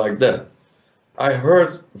something like that. I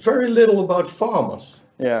heard very little about farmers.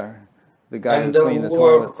 Yeah, the guy And who there cleaned the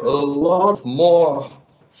were toilets. a lot more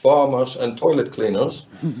farmers and toilet cleaners.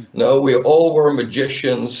 No, we all were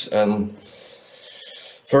magicians and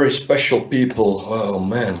very special people. Oh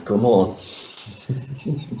man, come on.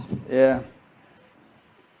 Yeah.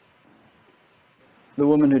 The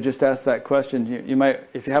woman who just asked that question, you might,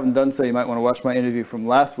 if you haven't done so, you might want to watch my interview from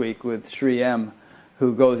last week with Sri M,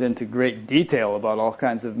 who goes into great detail about all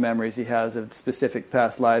kinds of memories he has of specific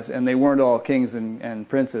past lives, and they weren't all kings and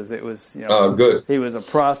princes. It was, Good. He was a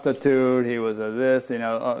prostitute, he was a this,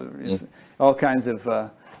 all kinds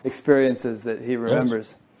of experiences that he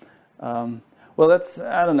remembers. Yes. Well, that's,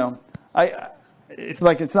 I don't know. It's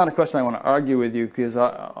not a question I want to argue with you, because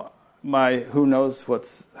who knows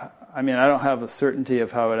what's. I mean, I don't have a certainty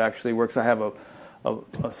of how it actually works. I have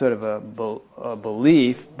a sort of a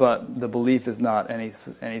belief, but the belief is not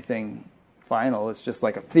anything final. It's just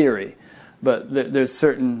like a theory. But there's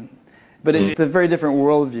certain. But it's a very different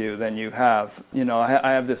worldview than you have.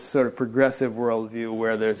 I have this sort of progressive worldview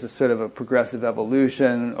where there's a sort of a progressive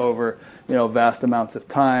evolution over, vast amounts of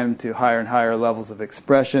time to higher and higher levels of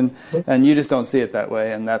expression. And you just don't see it that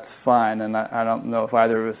way, and that's fine. And I don't know if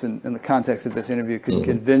either of us in the context of this interview could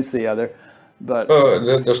convince the other. But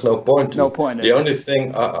there's no point to no point. The only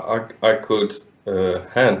thing I could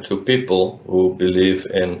hand to people who believe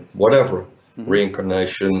in whatever,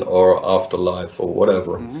 reincarnation or afterlife or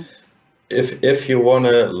whatever, if you want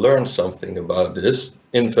to learn something about this,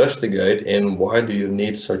 investigate in why do you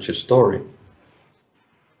need such a story.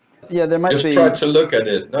 Yeah, there might be. Just try to look at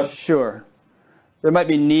it. Sure. There might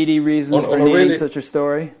be needy reasons for needing such a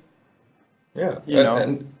story. Yeah,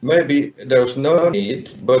 and maybe there's no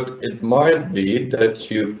need, but it might be that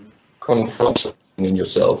you confront something in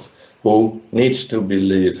yourself who needs to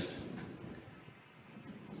believe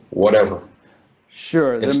whatever.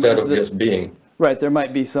 Sure. Instead of just being. Right, there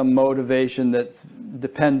might be some motivation that's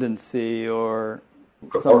dependency or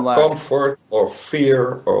some lack. Comfort or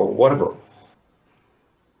fear or whatever.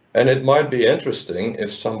 And it might be interesting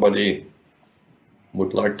if somebody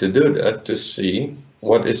would like to do that, to see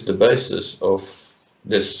what is the basis of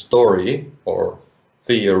this story or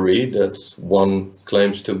theory that one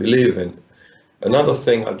claims to believe in. Another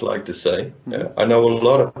thing I'd like to say, I know a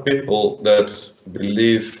lot of people that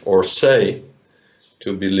believe or say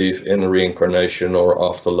to believe in reincarnation or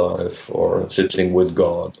afterlife or sitting with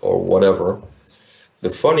God or whatever. The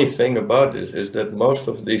funny thing about this is that most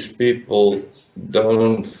of these people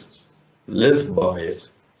don't live by it.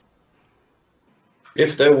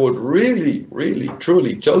 If they would really, really,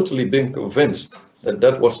 truly, totally been convinced that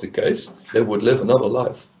that was the case, they would live another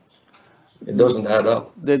life. It doesn't add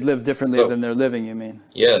up. They'd live differently than they're living, you mean?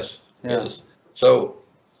 Yes, yes. So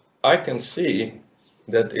I can see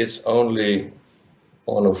that it's only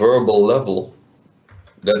on a verbal level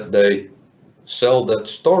that they sell that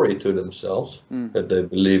story to themselves, that they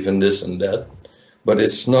believe in this and that, but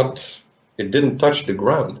it didn't touch the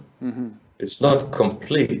ground. It's not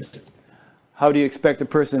complete. How do you expect a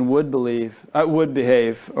person would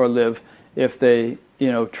behave or live if they,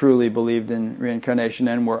 truly believed in reincarnation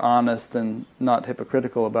and were honest and not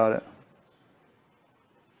hypocritical about it?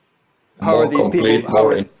 How more are these complete, people?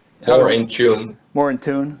 More in tune. More in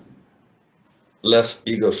tune? Less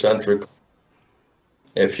egocentric.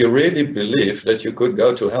 If you really believe that you could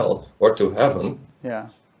go to hell or to heaven,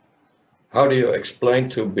 how do you explain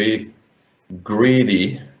to be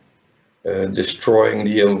greedy, destroying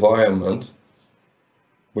the environment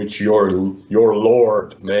which your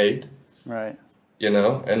Lord made, right,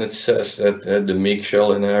 and it says that the meek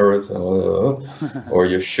shall inherit, or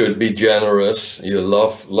you should be generous. You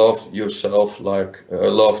love yourself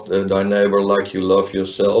love thy neighbor like you love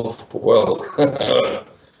yourself. Well,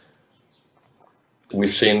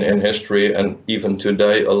 we've seen in history and even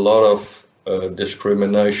today a lot of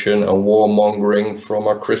discrimination and warmongering from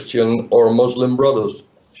our Christian or Muslim brothers.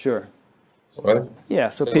 Sure. Right? Yeah,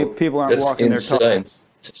 so people aren't walking their talk.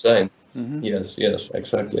 It's insane. Mm-hmm. Yes,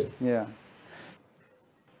 exactly. Yeah.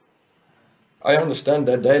 I understand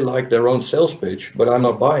that they like their own sales pitch, but I'm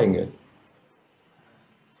not buying it.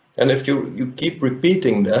 And if you keep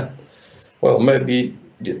repeating that, well, maybe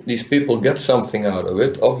these people get something out of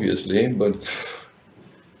it, obviously, but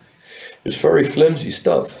it's very flimsy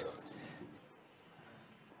stuff.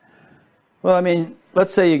 Well, I mean,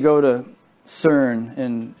 let's say you go to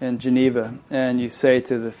CERN in Geneva and you say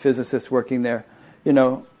to the physicists working there,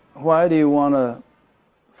 why do you want to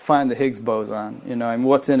find the Higgs boson? And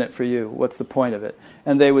what's in it for you? What's the point of it?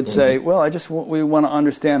 And they would say, well, we want to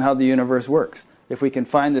understand how the universe works. If we can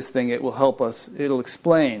find this thing, it will help us. It'll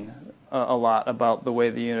explain a lot about the way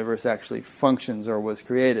the universe actually functions or was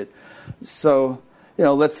created. So,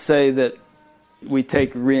 let's say that we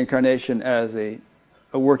take reincarnation as a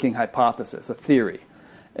working hypothesis, a theory.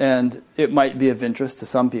 And it might be of interest to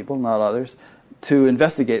some people, not others, to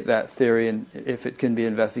investigate that theory, and if it can be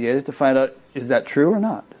investigated, to find out, is that true or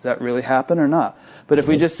not? Does that really happen or not? But if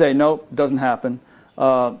we just say, nope, doesn't happen,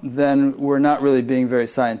 then we're not really being very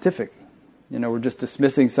scientific. We're just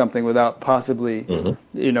dismissing something without possibly,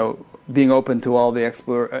 being open to all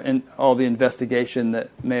the all the investigation that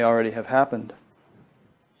may already have happened.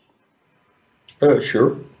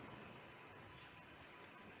 Sure.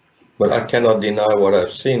 But I cannot deny what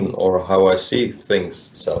I've seen or how I see things.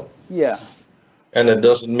 So. Yeah. And it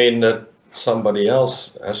doesn't mean that somebody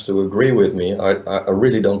else has to agree with me. I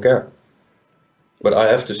really don't care. But I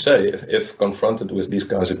have to say, if confronted with these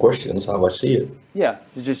kinds of questions, how I see it. Yeah,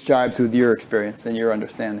 it just jibes with your experience and your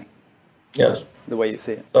understanding. Yes. The way you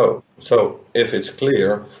see it. So if it's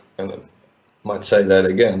clear, and I might say that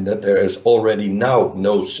again, that there is already now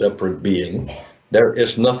no separate being, there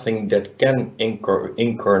is nothing that can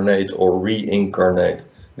incarnate or reincarnate.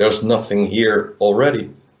 There's nothing here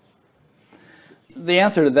already. The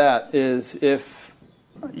answer to that is if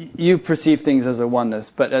you perceive things as a oneness,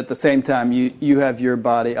 but at the same time you have your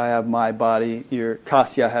body, I have my body, your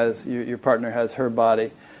Kasya has, your partner has her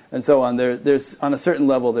body, and so on. There's on a certain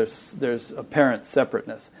level there's apparent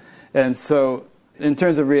separateness. And so in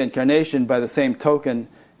terms of reincarnation, by the same token,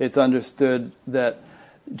 it's understood that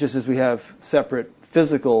just as we have separate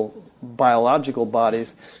physical, biological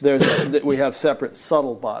bodies, we have separate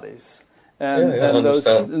subtle bodies. And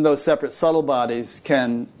those separate subtle bodies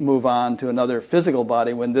can move on to another physical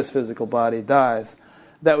body when this physical body dies.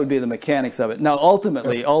 That would be the mechanics of it. Now,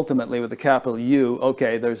 ultimately, with a capital U,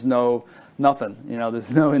 okay, there's nothing.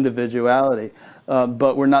 There's no individuality.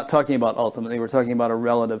 But we're not talking about ultimately. We're talking about a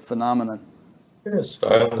relative phenomenon. Yes,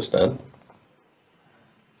 I understand.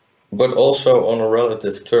 But also on a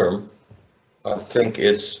relative term, I think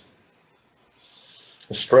it's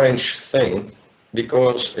a strange thing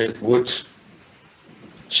because it would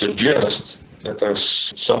suggest that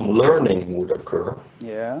there's some learning would occur.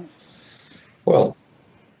 Yeah. Well,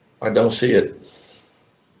 I don't see it.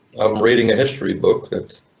 I'm reading a history book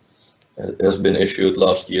that has been issued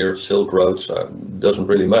last year, Silk Road. Doesn't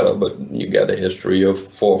really matter, but you get a history of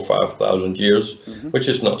 4,000 or 5,000 years, which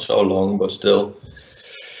is not so long, but still.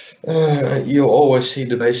 You always see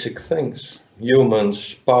the basic things.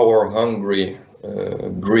 Humans, power hungry,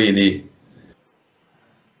 greedy,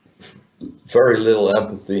 very little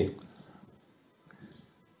empathy.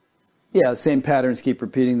 Yeah, the same patterns keep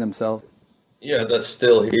repeating themselves. Yeah, that's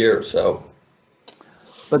still here, so.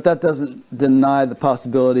 But that doesn't deny the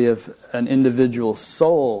possibility of an individual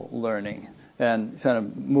soul learning and kind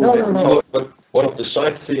of moving. No. But one of the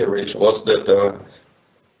side theories was that,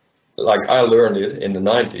 like I learned it in the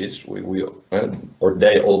 90s, or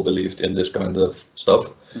they all believed in this kind of stuff,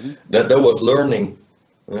 that there was learning.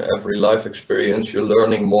 Every life experience, you're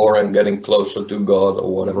learning more and getting closer to God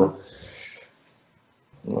or whatever.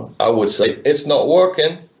 I would say it's not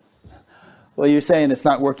working. Well, you're saying it's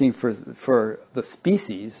not working for the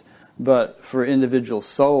species, but for individual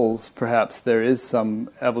souls, perhaps there is some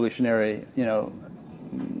evolutionary,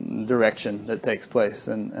 direction that takes place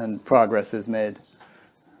and progress is made.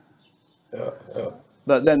 Yeah.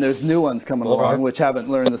 But then there's new ones coming along which haven't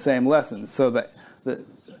learned the same lessons. So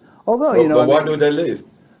although why do they leave?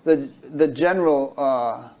 The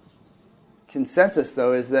general consensus,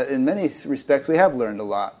 though, is that in many respects we have learned a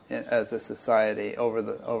lot as a society over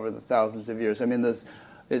the thousands of years. I mean,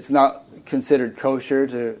 it's not considered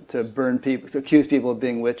kosher to burn people, to accuse people of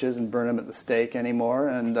being witches and burn them at the stake anymore.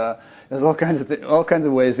 And there's all kinds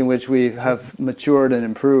of ways in which we have matured and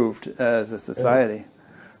improved as a society.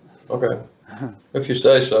 Okay, if you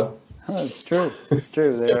say so. Oh, it's true. It's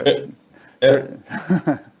true.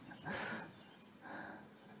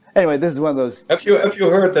 Anyway, this is one of those. Have you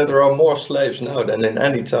heard that there are more slaves now than in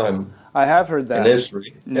any time? I have heard that in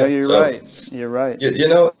history. No, you're right. You're right. You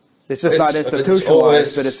know, it's just not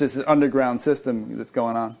institutionalized, but it's this underground system that's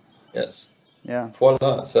going on. Yes. Yeah.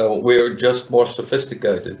 Voila. So we're just more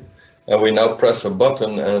sophisticated, and we now press a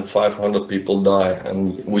button and 500 people die.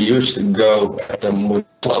 And we used to go at the Mood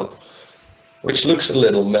Club, which looks a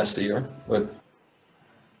little messier, but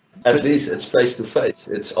at least it's face to face.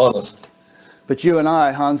 It's honest. But you and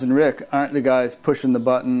I, Hans and Rick, aren't the guys pushing the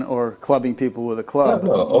button or clubbing people with a club.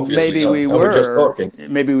 No, obviously maybe not. we We're were. just talking.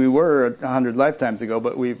 Maybe we were 100 lifetimes ago,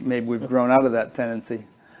 but maybe we've grown out of that tendency.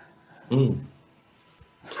 Mm.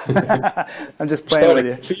 I'm just playing with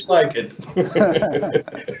you. Feel like it.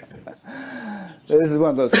 This is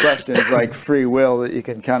one of those questions like free will that you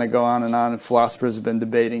can kind of go on, and philosophers have been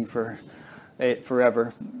debating forever.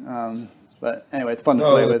 But anyway, it's fun to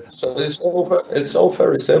play with. So it's all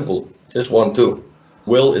very simple. Just 1, 2.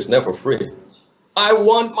 Will is never free. I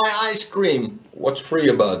want my ice cream. What's free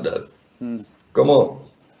about that? Come on.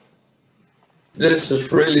 This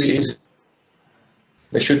is really easy.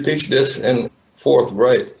 They should teach this in 4th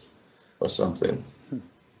grade or something.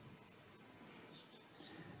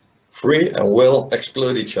 Free and will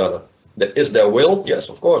exclude each other. Is there will? Yes,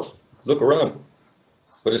 of course. Look around.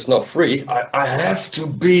 But it's not free. I have to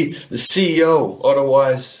be the CEO,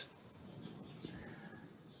 otherwise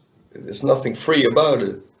there's nothing free about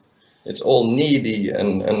it. It's all needy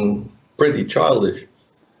and pretty childish.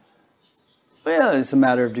 Well, it's a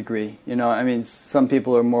matter of degree. You know, I mean, some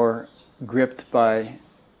people are more gripped by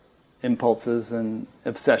impulses and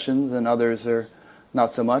obsessions, and others are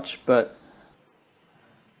not so much. But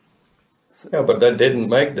yeah, but that didn't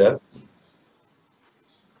make that.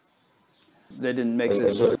 They didn't make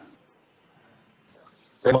it.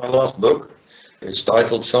 In my last book, it's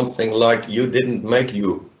titled something like "You didn't make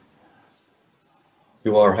you.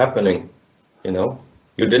 You are happening." You know,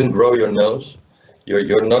 you didn't grow your nose.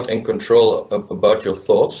 You're not in control about your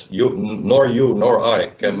thoughts. You nor I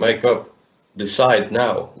can decide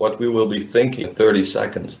now what we will be thinking in 30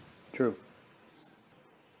 seconds. True.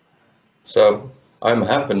 So I'm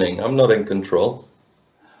happening. I'm not in control.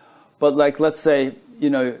 But like, let's say, you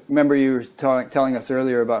know, remember you were telling us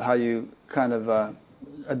earlier about how you kind of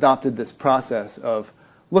adopted this process of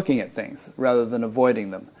looking at things rather than avoiding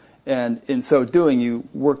them. And in so doing, you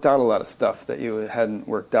worked out a lot of stuff that you hadn't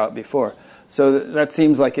worked out before. So that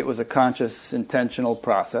seems like it was a conscious, intentional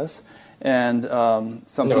process. And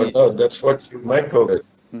something. No, that's what you make of it.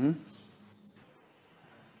 Mm-hmm.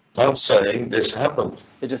 I'm saying this happened.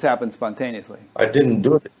 It just happened spontaneously. I didn't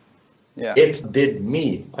do it. Yeah. It did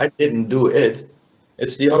me. I didn't do it.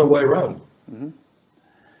 It's the other way around. Mm-hmm.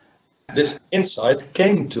 This insight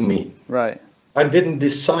came to me. Right. I didn't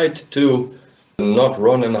decide to not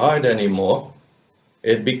run and hide anymore.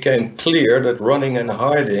 It became clear that running and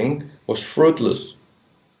hiding was fruitless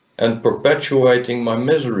and perpetuating my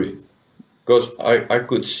misery. Because I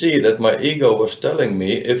could see that my ego was telling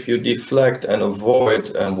me, if you deflect and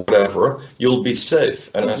avoid and whatever, you'll be safe.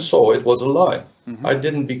 And I saw it was a lie. Mm-hmm. I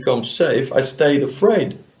didn't become safe. I stayed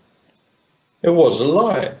afraid. It was a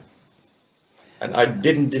lie. And I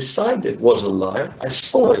didn't decide it was a lie. I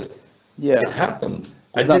saw it. Yeah. It happened.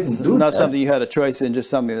 It's I didn't do not that. something you had a choice in, just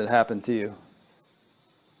something that happened to you.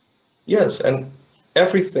 Yes, and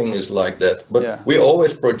everything is like that. But yeah. We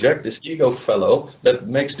always project this ego fellow that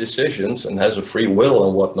makes decisions and has a free will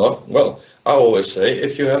and whatnot. Well, I always say,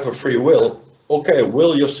 if you have a free will, okay,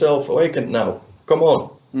 will yourself awakened now. Come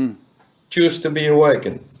on. Mm. Choose to be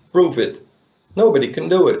awakened. Prove it. Nobody can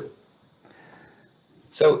do it.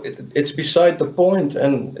 So it's beside the point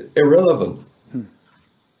and irrelevant.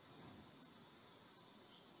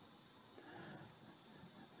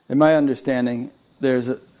 In my understanding,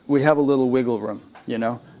 we have a little wiggle room, you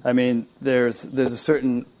know? I mean, there's a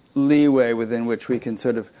certain leeway within which we can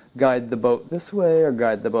sort of guide the boat this way or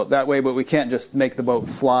guide the boat that way, but we can't just make the boat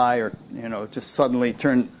fly or, you know, just suddenly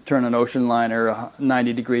turn an ocean liner a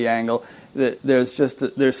 90-degree angle. There's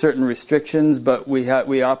certain restrictions, but we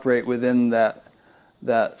operate within those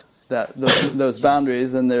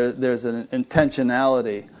boundaries, and there's an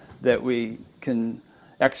intentionality that we can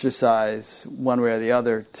exercise one way or the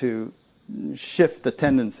other to shift the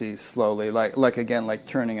tendencies slowly, like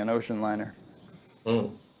turning an ocean liner.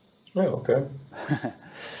 Mm. Oh, okay.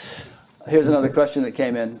 Here's another question that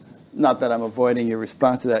came in. Not that I'm avoiding your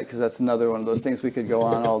response to that, because that's another one of those things we could go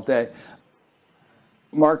on all day.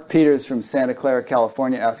 Mark Peters from Santa Clara,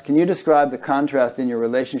 California asks, can you describe the contrast in your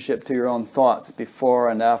relationship to your own thoughts before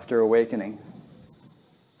and after awakening?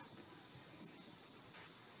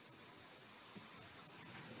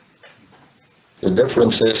 The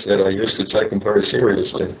difference is that I used to take them very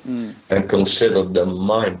seriously and consider them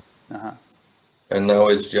mine. Uh-huh. And now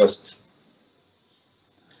it's just,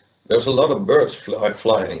 there's a lot of birds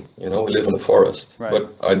flying, we live in the forest. Right. But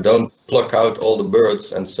I don't pluck out all the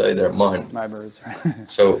birds and say they're mine. My birds.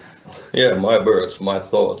 So, yeah, my birds, my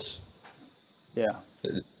thoughts. Yeah.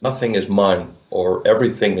 Nothing is mine, or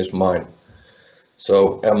everything is mine.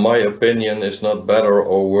 So, and my opinion is not better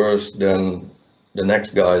or worse than the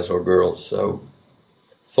next guys or girls. So,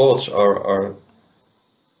 thoughts are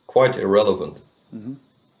quite irrelevant. Mm-hmm.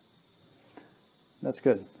 That's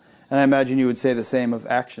good. And I imagine you would say the same of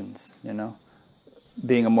actions,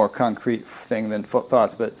 being a more concrete thing than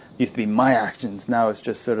thoughts, but it used to be my actions. Now it's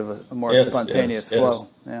just sort of a more spontaneous flow.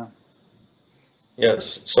 Yes. Yeah.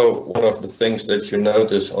 Yes. So one of the things that you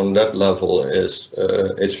notice on that level is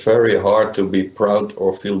it's very hard to be proud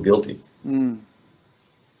or feel guilty.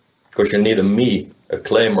 Because you need a me, a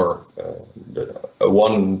claimer, a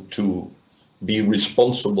one to be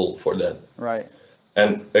responsible for that. Right.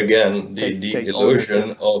 And again, the take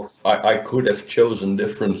illusion of I could have chosen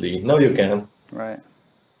differently. No, you can. Right.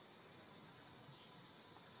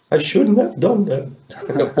 I shouldn't have done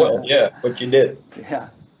that. Well, yeah, but you did. Yeah.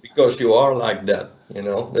 Because you are like that,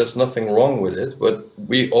 There's nothing wrong with it. But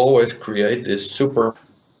we always create this super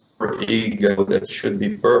ego that should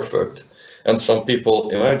be perfect. And some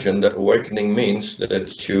people imagine that awakening means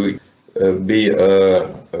that you be a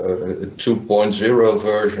 2.0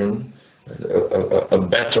 version, a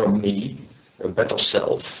better me, a better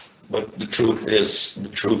self. But the truth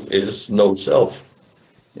is no self.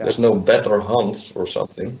 Yeah. There's no better Hans or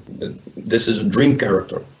something. This is a dream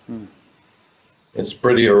character. It's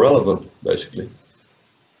pretty irrelevant, basically.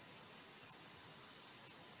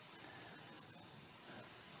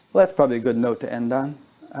 Well, that's probably a good note to end on.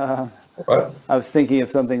 Right. I was thinking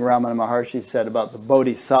of something Ramana Maharshi said about the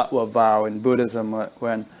Bodhisattva vow in Buddhism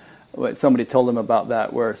when somebody told him about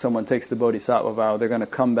that, where someone takes the Bodhisattva vow, they're going to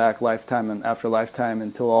come back lifetime and after lifetime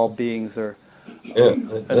until all beings are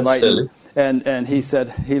enlightened. Silly. And he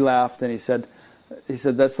said, he laughed and he said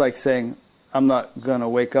that's like saying, I'm not going to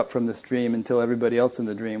wake up from this dream until everybody else in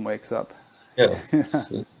the dream wakes up. Yeah,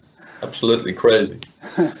 absolutely crazy.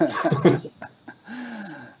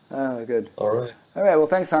 Oh, good. All right. All right. Well,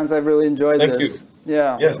 thanks, Hans. I've really enjoyed this. Thank you.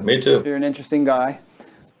 Yeah. Yeah, me too. You're an interesting guy.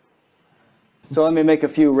 So let me make a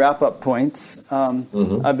few wrap-up points.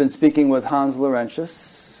 I've been speaking with Hans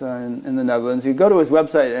Laurentius in the Netherlands. You go to his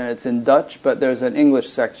website and it's in Dutch, but there's an English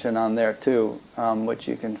section on there too, which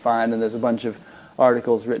you can find, and there's a bunch of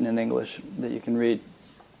articles written in English that you can read.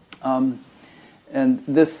 And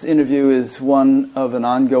this interview is one of an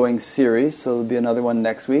ongoing series, so there'll be another one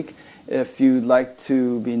next week. If you'd like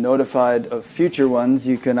to be notified of future ones,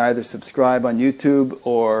 you can either subscribe on YouTube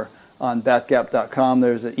or on batgap.com.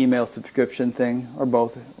 There's an email subscription thing, or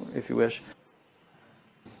both, if you wish.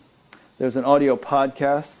 There's an audio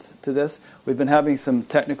podcast to this. We've been having some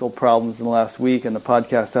technical problems in the last week, and the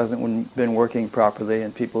podcast hasn't been working properly,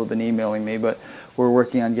 and people have been emailing me, but we're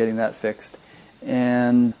working on getting that fixed.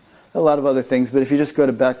 And a lot of other things, but if you just go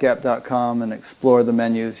to batgap.com and explore the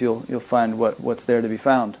menus, you'll find what's there to be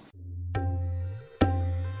found.